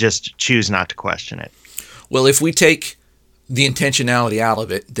just choose not to question it. Well, if we take the intentionality out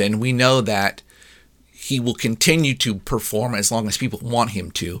of it, then we know that he will continue to perform as long as people want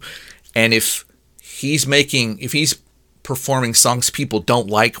him to. And if he's performing songs people don't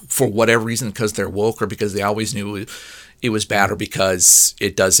like for whatever reason, because they're woke or because they always knew it was bad, or because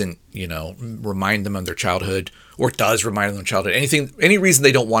it doesn't, remind them of their childhood, or it does remind them of childhood, any reason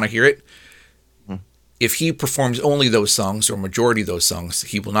they don't want to hear it, if he performs only those songs or majority of those songs,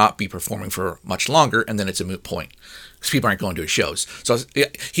 he will not be performing for much longer, and then it's a moot point because people aren't going to his shows. So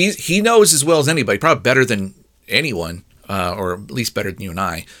he knows as well as anybody, probably better than anyone, or at least better than you and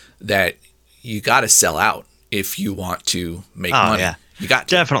I, that you got to sell out if you want to make money. Yeah. You got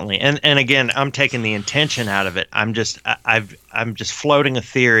to. Definitely. And again, I'm taking the intention out of it. I'm just floating a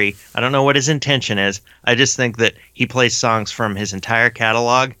theory. I don't know what his intention is. I just think that he plays songs from his entire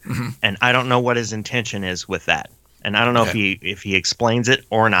catalog, and I don't know what his intention is with that. And I don't know if he explains it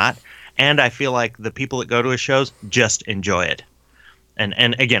or not. And I feel like the people that go to his shows just enjoy it.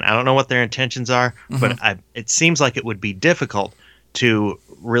 And again, I don't know what their intentions are, but it seems like it would be difficult to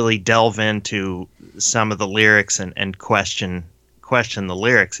really delve into some of the lyrics and question the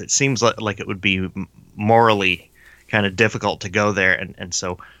lyrics. It seems like it would be morally kind of difficult to go there, and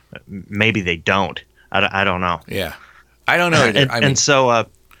so maybe they don't. I don't know. Yeah, I don't know. And so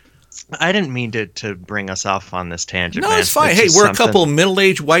I didn't mean to bring us off on this tangent. No, man. it's fine. Hey, we're a couple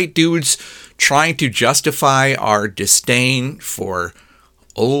middle-aged white dudes trying to justify our disdain for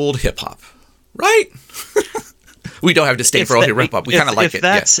old hip-hop, right? We don't have disdain for old hip-hop. We kind of like it.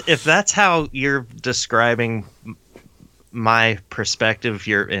 If that's how you're describing my perspective,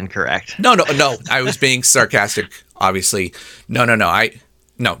 you're incorrect. No. I was being sarcastic, obviously. No,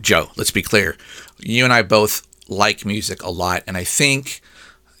 Joe, let's be clear. You and I both like music a lot, and I think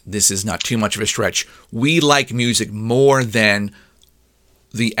this is not too much of a stretch. We like music more than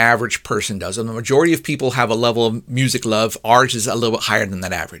the average person does. And the majority of people have a level of music love. Ours is a little bit higher than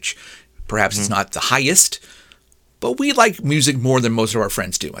that average. Perhaps it's not the highest, but we like music more than most of our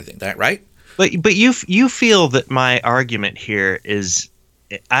friends do, I think. That right? But you feel that my argument here is,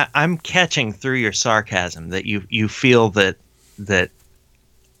 I'm catching through your sarcasm that you feel that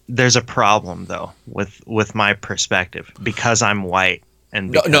there's a problem though with my perspective because I'm white and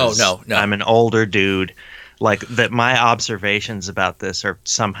because no. I'm an older dude, like that my observations about this are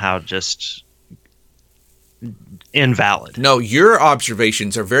somehow just invalid. No, your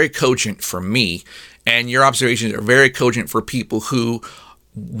observations are very cogent for me, and your observations are very cogent for people who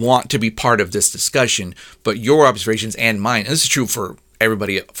want to be part of this discussion, but your observations and mine, and this is true for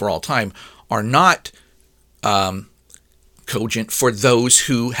everybody for all time, are not cogent for those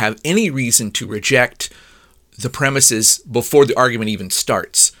who have any reason to reject the premises before the argument even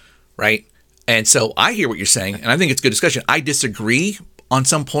starts, right? And so I hear what you're saying, and I think it's good discussion. I disagree on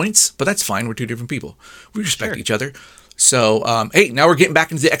some points, but that's fine. We're two different people. We respect each other. So, hey, now we're getting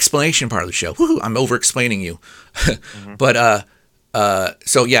back into the explanation part of the show. Woohoo, I'm over-explaining you. But,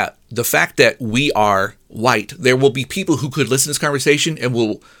 so yeah, the fact that we are white, there will be people who could listen to this conversation and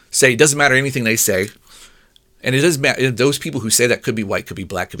will say, it doesn't matter anything they say. And it doesn't matter. Those people who say that could be white, could be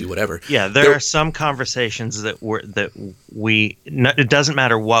black, could be whatever. Yeah, there are some conversations that it doesn't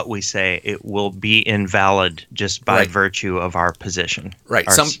matter what we say, it will be invalid just by virtue of our position. Right.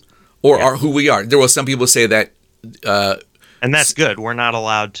 Or who we are. There will some people say that. And that's good. We're not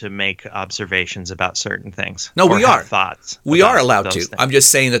allowed to make observations about certain things. No, we are. Thoughts. We are allowed to. Things. I'm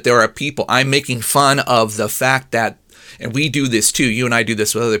just saying that there are people. I'm making fun of the fact that, and we do this too. You and I do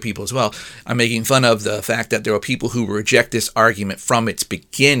this with other people as well. I'm making fun of the fact that there are people who reject this argument from its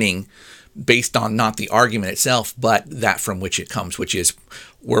beginning based on not the argument itself, but that from which it comes, which is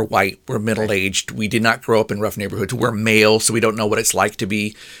we're white, we're middle-aged, we did not grow up in rough neighborhoods, we're male, so we don't know what it's like to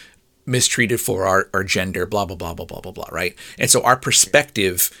be mistreated for our gender, blah, blah, blah, blah, blah, blah, blah, right? And so our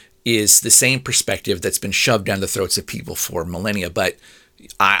perspective is the same perspective that's been shoved down the throats of people for millennia, but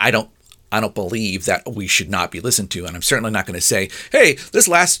I don't believe that we should not be listened to, and I'm certainly not going to say, hey, this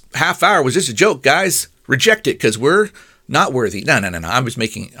last half hour was just a joke, guys, reject it because we're not worthy. No, I was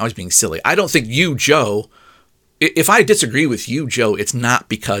being silly. I don't think you, Joe, if I disagree with you, Joe, it's not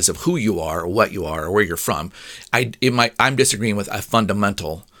because of who you are or what you are or where you're from. I'm disagreeing with a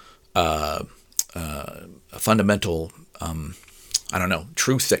fundamental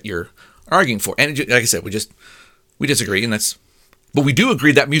truth that you're arguing for. And like I said, we disagree, and but we do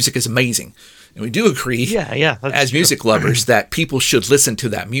agree that music is amazing. And we do agree as music lovers that people should listen to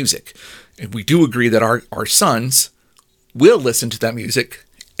that music. And we do agree that our sons will listen to that music,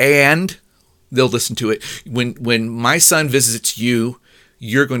 and they'll listen to it. When my son visits you,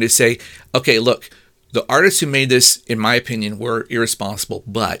 you're going to say, okay, look, the artists who made this, in my opinion, were irresponsible,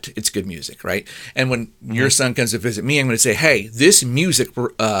 but it's good music, right? And when your son comes to visit me, I'm going to say, hey, this music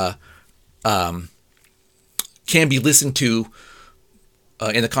can be listened to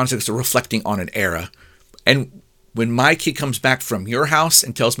in the context of reflecting on an era. And when my kid comes back from your house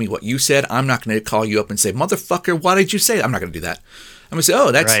and tells me what you said, I'm not going to call you up and say, motherfucker, why did you say that? I'm not going to do that. I'm going to say,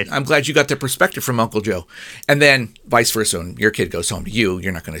 oh, I'm glad you got the perspective from Uncle Joe. And then vice versa, when your kid goes home to you,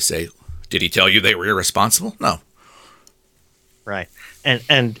 you're not going to say, Did he tell you they were irresponsible? No. Right.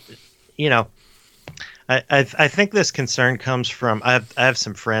 And you know, I think this concern comes from I have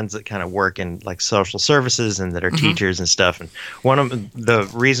some friends that kind of work in like social services and that are teachers and stuff. And one of the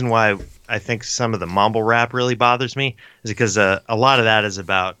reason why I think some of the mumble rap really bothers me is because a lot of that is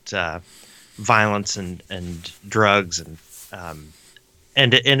about violence and drugs and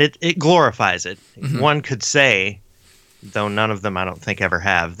it glorifies it. One could say, though none of them I don't think ever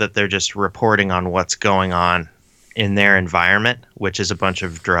have, that they're just reporting on what's going on in their environment, which is a bunch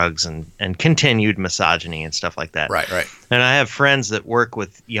of drugs and continued misogyny and stuff like that. Right. And I have friends that work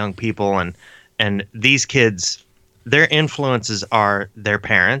with young people, and these kids, their influences are their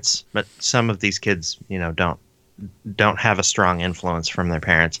parents, but some of these kids, you know, don't have a strong influence from their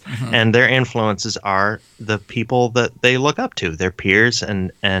parents, and their influences are the people that they look up to, their peers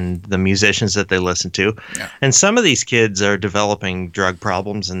and the musicians that they listen to. And some of these kids are developing drug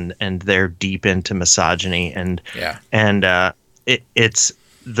problems and they're deep into misogyny and it's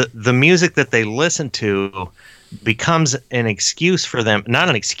the music that they listen to becomes an excuse for them, not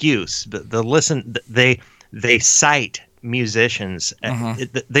an excuse, but they cite musicians.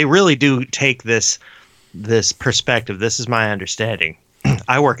 They really do take this perspective. This is my understanding.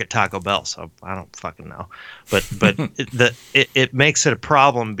 I work at Taco Bell, so I don't fucking know. But it makes it a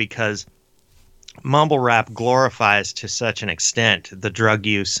problem because mumble rap glorifies to such an extent the drug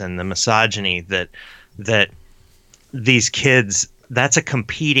use and the misogyny that these kids, that's a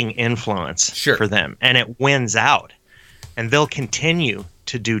competing influence for them, and it wins out, and they'll continue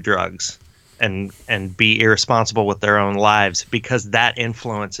to do drugs and be irresponsible with their own lives because that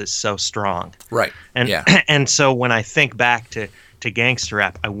influence is so strong. Right. And so when I think back to gangster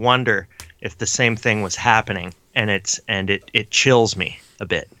rap, I wonder if the same thing was happening, and it chills me a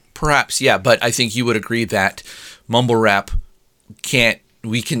bit. Perhaps, yeah, but I think you would agree that mumble rap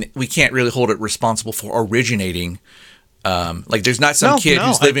we can't really hold it responsible for originating. Like there's not some kid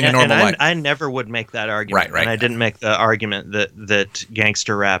who's living a normal life. I never would make that argument. Right. And I didn't make the argument that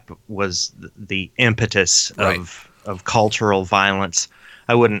gangster rap was the impetus of cultural violence.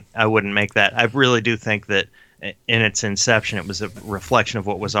 I wouldn't make that. I really do think that in its inception, it was a reflection of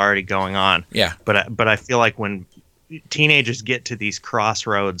what was already going on. Yeah. But I feel like when teenagers get to these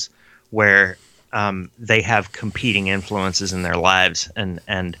crossroads where they have competing influences in their lives,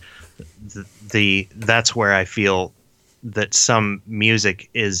 and that's where I feel that some music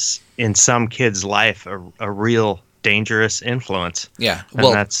is in some kid's life a real dangerous influence. Yeah, well,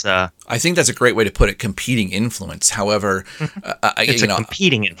 and that's I think that's a great way to put it. Competing influence. However, it's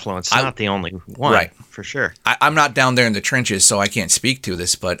competing influence, not the only one, right? For sure. I'm not down there in the trenches, so I can't speak to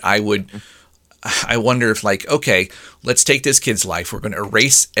this, but I wonder if, like, okay, let's take this kid's life. We're going to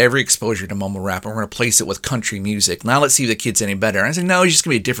erase every exposure to mumble rap, and we're going to place it with country music. Now let's see if the kid's any better. And I said, no, he's just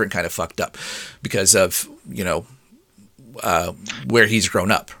going to be a different kind of fucked up because of where he's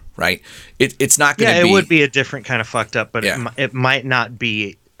grown up, right? It's not going to be... Yeah, it would be a different kind of fucked up, but it might not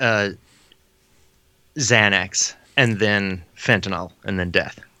be Xanax and then fentanyl and then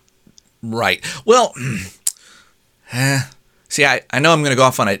death. Right. Well, see, I know I'm going to go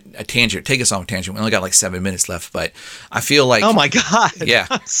off on a tangent. Take us on a tangent. We only got like 7 minutes left, but I feel like... Oh, my God. Yeah.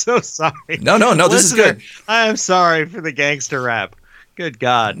 I'm so sorry. No, this is good. I am sorry for the gangster rap. Good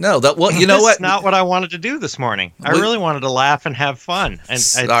God. No, well, you know what? That's not what I wanted to do this morning. I really wanted to laugh and have fun. And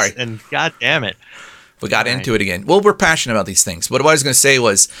sorry. And God damn it. We got into it again. Well, we're passionate about these things. But what I was going to say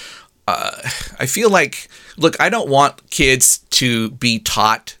was, I feel like, look, I don't want kids to be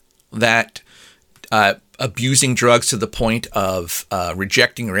taught that abusing drugs to the point of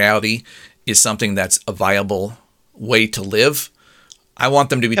rejecting reality is something that's a viable way to live. I want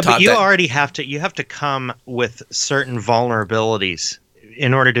them to be taught that. But you already have to come with certain vulnerabilities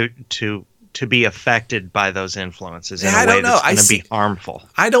in order to be affected by those influences in a way that's going to be harmful.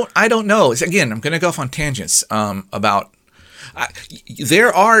 I don't know. Again, I'm going to go off on tangents about.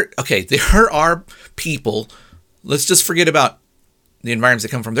 There are people. Let's just forget about the environments they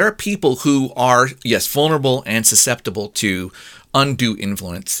come from. There are people who are, yes, vulnerable and susceptible to undue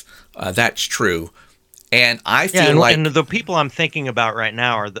influence. That's true. And I feel like... And the people I'm thinking about right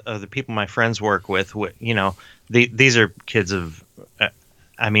now are the people my friends work with. These are kids of...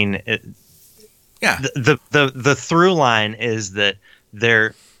 The through line is that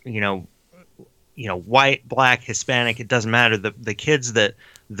they're, white, black, Hispanic, it doesn't matter. The kids that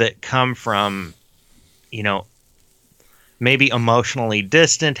come from, maybe emotionally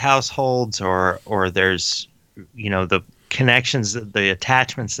distant households or there's, the connections, the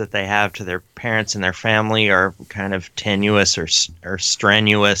attachments that they have to their parents and their family are kind of tenuous or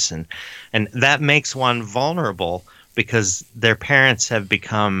strenuous, and that makes one vulnerable because their parents have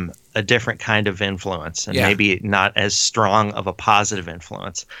become a different kind of influence, and Yeah. maybe not as strong of a positive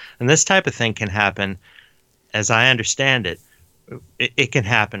influence. And this type of thing can happen, as I understand it. It can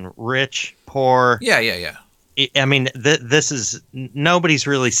happen rich, poor. Yeah. I mean, this is nobody's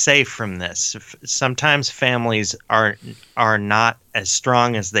really safe from this. Sometimes families are not as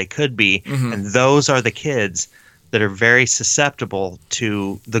strong as they could be, and those are the kids that are very susceptible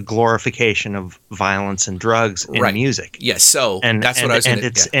to the glorification of violence and drugs in music. Yes, so that's what I was going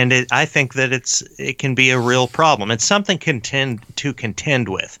to. I think that it can be a real problem. It's something to contend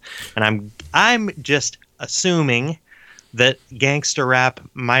with, and I'm just assuming that gangster rap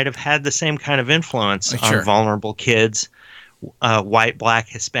might have had the same kind of influence on vulnerable kids, white, black,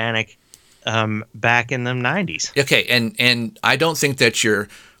 Hispanic, back in the 90s. Okay, and I don't think that you're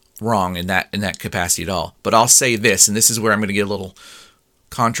wrong in that capacity at all. But I'll say this, and this is where I'm going to get a little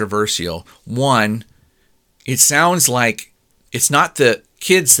controversial. One, it sounds like it's not the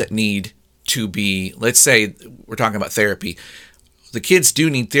kids that need to be, let's say we're talking about therapy. The kids do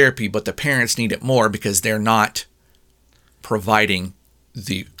need therapy, but the parents need it more because they're not providing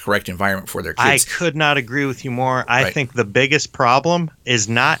the correct environment for their kids. I could not agree with you more. I think the biggest problem is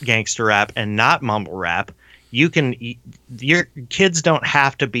not gangster rap and not mumble rap. Your kids don't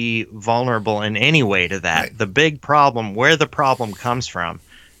have to be vulnerable in any way to that. Right. The big problem, where the problem comes from,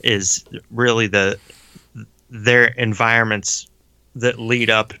 is really their environments that lead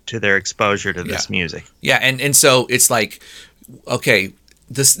up to their exposure to this music. Yeah, and so it's like, okay,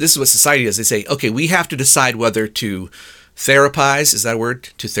 this is what society does. They say, okay, we have to decide whether to therapize, is that a word?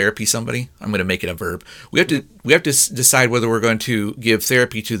 To therapy somebody? I'm going to make it a verb. We have to decide whether we're going to give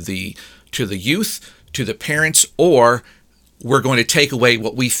therapy to the youth, to the parents, or we're going to take away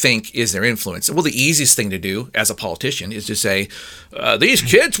what we think is their influence. Well, the easiest thing to do as a politician is to say, these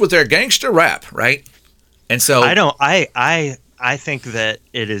kids with their gangster rap, right? And so I think that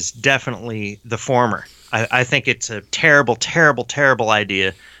it is definitely the former. I think it's a terrible, terrible, terrible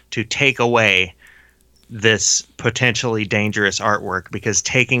idea to take away this potentially dangerous artwork, because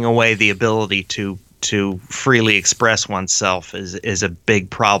taking away the ability to freely express oneself is a big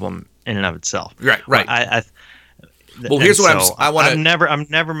problem in and of itself. Right. Well, here's what I'm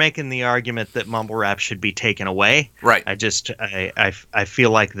never making the argument that mumble rap should be taken away. Right. I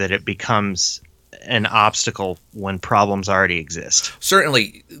feel like that it becomes an obstacle when problems already exist.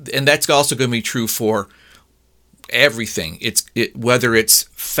 Certainly, and that's also going to be true for everything. Whether it's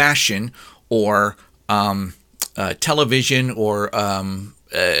fashion or television or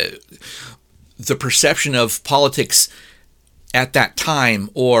the perception of politics at that time,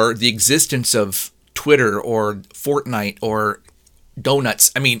 or the existence of Twitter or Fortnite or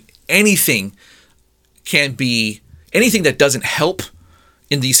donuts. I mean, anything that doesn't help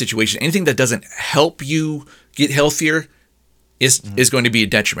in these situations, anything that doesn't help you get healthier is going to be a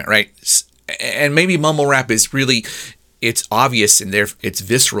detriment, right? And maybe mumble rap is really, it's obvious and it's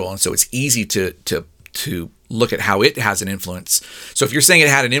visceral, and so it's easy to look at how it has an influence. So if you're saying it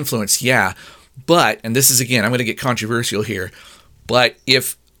had an influence, yeah. But, and this is, again, I'm going to get controversial here, but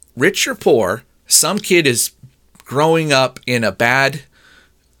if rich or poor, some kid is growing up in a bad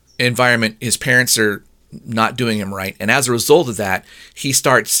environment, his parents are not doing him right, and as a result of that, he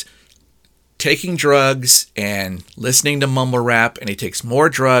starts taking drugs and listening to mumble rap, and he takes more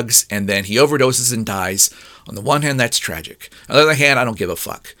drugs, and then he overdoses and dies. On the one hand, that's tragic. On the other hand, I don't give a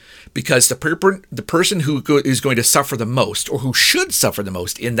fuck. Because the person who is going to suffer the most, or who should suffer the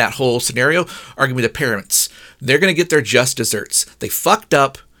most in that whole scenario, are going to be the parents. They're going to get their just desserts. They fucked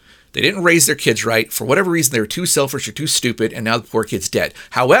up. They didn't raise their kids right. For whatever reason, they were too selfish or too stupid, and now the poor kid's dead.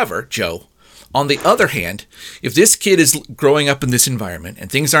 However, Joe, on the other hand, if this kid is growing up in this environment and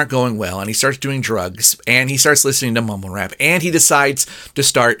things aren't going well, and he starts doing drugs, and he starts listening to mumble rap, and he decides to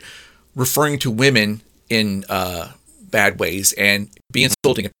start referring to women in bad ways and be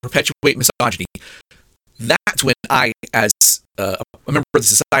insulting and perpetuate misogyny, that's when I, as a member of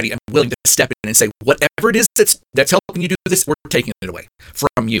the society, am willing to step in and say, whatever it is that's helping you do this, we're taking it away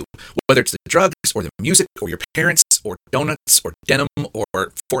from you. Whether it's the drugs or the music or your parents or donuts or denim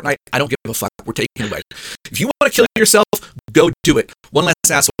or Fortnite, I don't give a fuck. We're taking it away. If you want to kill yourself, go do it. One less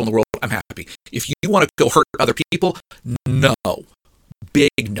asshole in the world, I'm happy. If you want to go hurt other people, no.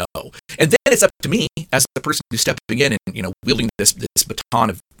 Big no. And then it's up to me, as the person who's stepping in and wielding this baton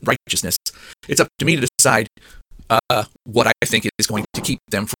of righteousness. It's up to me to decide what I think is going to keep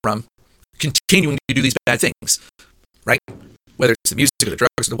them from continuing to do these bad things, right? Whether it's the music or the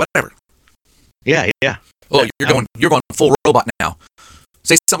drugs or whatever. Yeah. Oh, you're going full robot now.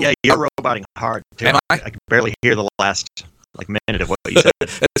 Say something. Yeah, you're roboting hard too. Am I? I can barely hear the last like minute of what you said.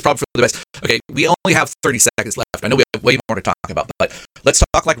 That's probably for the best. Okay, we only have 30 seconds left. I know we have way more to talk about, but let's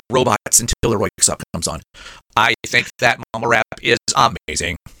talk like robots until the Roy Sup comes on. I think that mumble rap is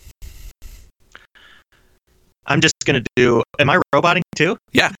amazing. I'm just going to do... Am I roboting too?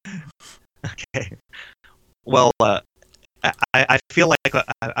 Yeah. Okay. Well, I feel like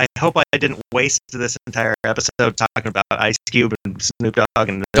I hope I didn't waste this entire episode talking about Ice Cube and Snoop Dogg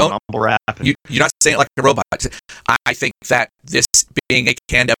and mumble rap. You're not saying it like a robot. I think that this being a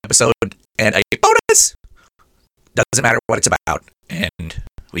canned episode and a bonus doesn't matter what it's about. And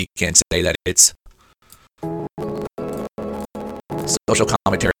we can say that it's social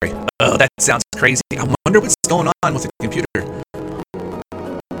commentary. Oh, that sounds crazy. I wonder what's going on with the computer.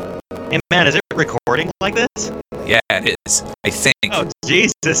 Hey, man, is it recording like this? Yeah, it is. I think. Oh,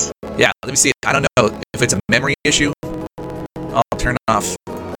 Jesus. Yeah, let me see. I don't know if it's a memory issue. I'll turn off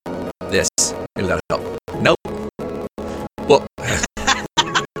this. Maybe that'll help. Nope. Well.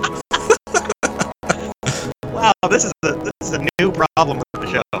 Wow, this is a new problem with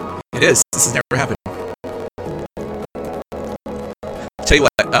the show. It is. This has never happened. Tell you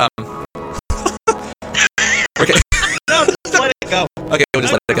what. Okay. No, just let it go. Okay, we'll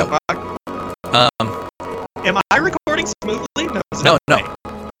just let it go. Am I recording smoothly? No. No,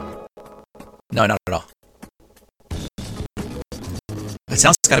 not at all. It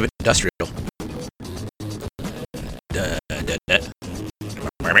sounds kind of industrial.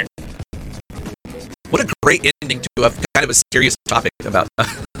 What a great ending to a kind of a serious topic about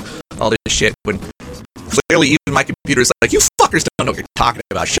all this shit when clearly even my computer is like, you fuckers don't know what you're talking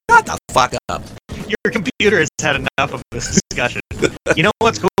about. Shut the fuck up. Your computer has had enough of this discussion. You know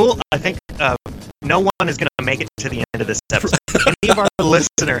what's cool? I think no one is going to make it to the end of this episode. Any of our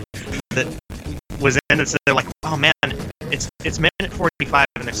listener that was in it, they're like, oh man, it's minute 45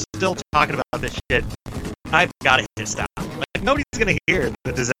 and they're still talking about this shit. I've got to hit stop. Like, nobody's going to hear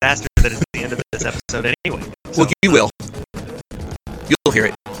the disaster that is the end of this episode anyway. So, well, you will. You'll hear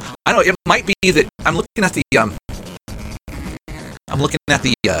it. I don't know, it might be that I'm looking at the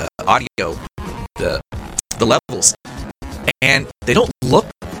audio, the levels, and they don't look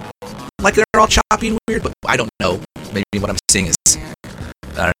like they're all choppy and weird, but I don't know. Maybe what I'm seeing is,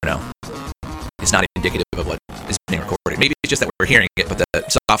 I don't know, it's not indicative of what is being recorded. Maybe it's just that we're hearing it, but the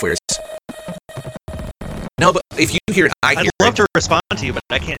software is... No, but if you hear it, I hear it. I'd love to respond to you, but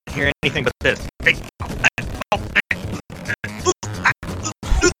I can't hear anything but this.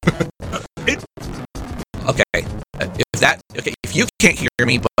 Okay, if you can't hear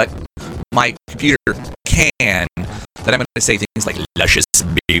me, but my computer can, then I'm going to say things like luscious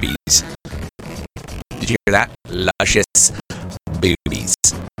babies. Did you hear that? Luscious babies.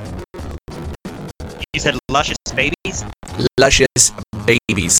 You said luscious babies? Luscious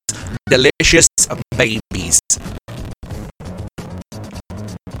babies. Delicious babies.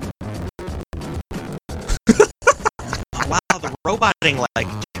 Wow, the roboting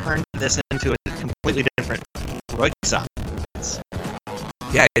turned this into a completely different Royksop.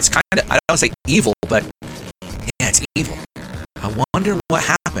 Yeah, it's kind of, I don't say evil, but yeah, it's evil. I wonder what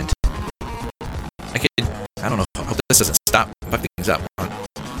happened. I don't know, I hope this doesn't stop fucking things up. I'll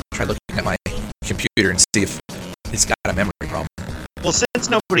try looking at my computer and see if it's got a memory problem. Well, since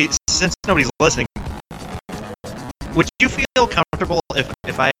nobody's listening, would you feel comfortable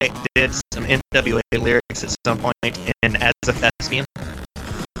if I did some NWA lyrics at some point in As a Thespian?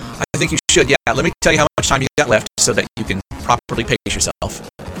 I think you should, yeah. Let me tell you how much time you got left so that you can properly pace yourself.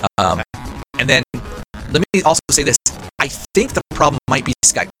 And then, let me also say this. I think the problem might be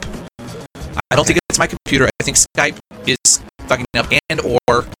Skype. I don't think it's my computer. I think Skype is fucking up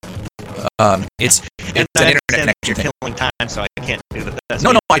and/or it's an internet connection. You're killing time, so I can't do the best.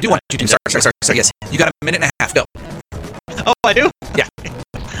 No, I do want you to. Sorry. Yes, you got a minute and a half. Go. Oh, I do? Yeah. I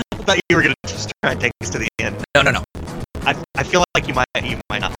thought you were going to just try and take us to the end. No. I feel like you might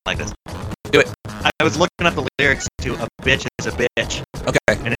not like this. Do it. I was looking up the lyrics to A Bitch is a Bitch. Okay.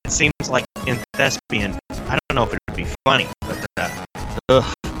 And it seems like in Thespian, I don't know if it would be funny, but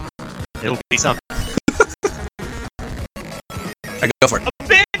it'll be something. I go for it. A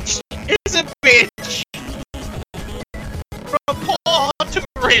bitch is a bitch. From poor to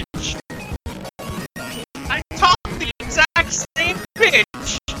rich. I talk the exact same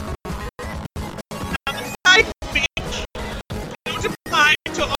pitch. I'm a type bitch. Don't apply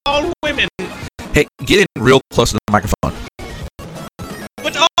to all women. Hey, get in real close to the microphone.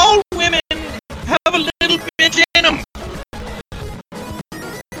 But all women have a little bitch in them.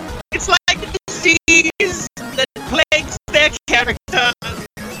 It's like a disease that plagues their character.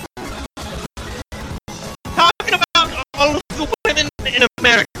 Talking about all of the women in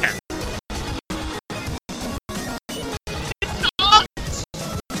America.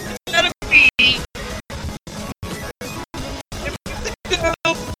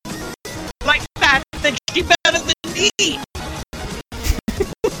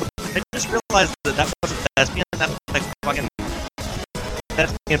 just realized that wasn't thespian. That was like fucking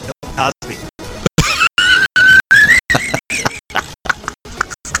thespian Bill Cosby.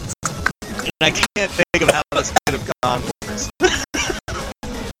 And I can't think of how this could have gone worse.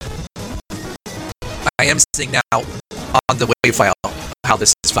 I am seeing now on the WAV file how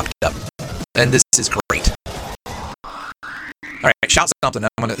this is fucked up. And this is great. Alright, shout something. I'm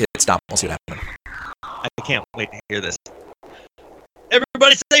gonna hit stop. We'll see what happens. I can't wait to hear this.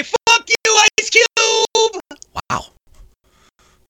 Everybody say, fuck you, Ice Cube!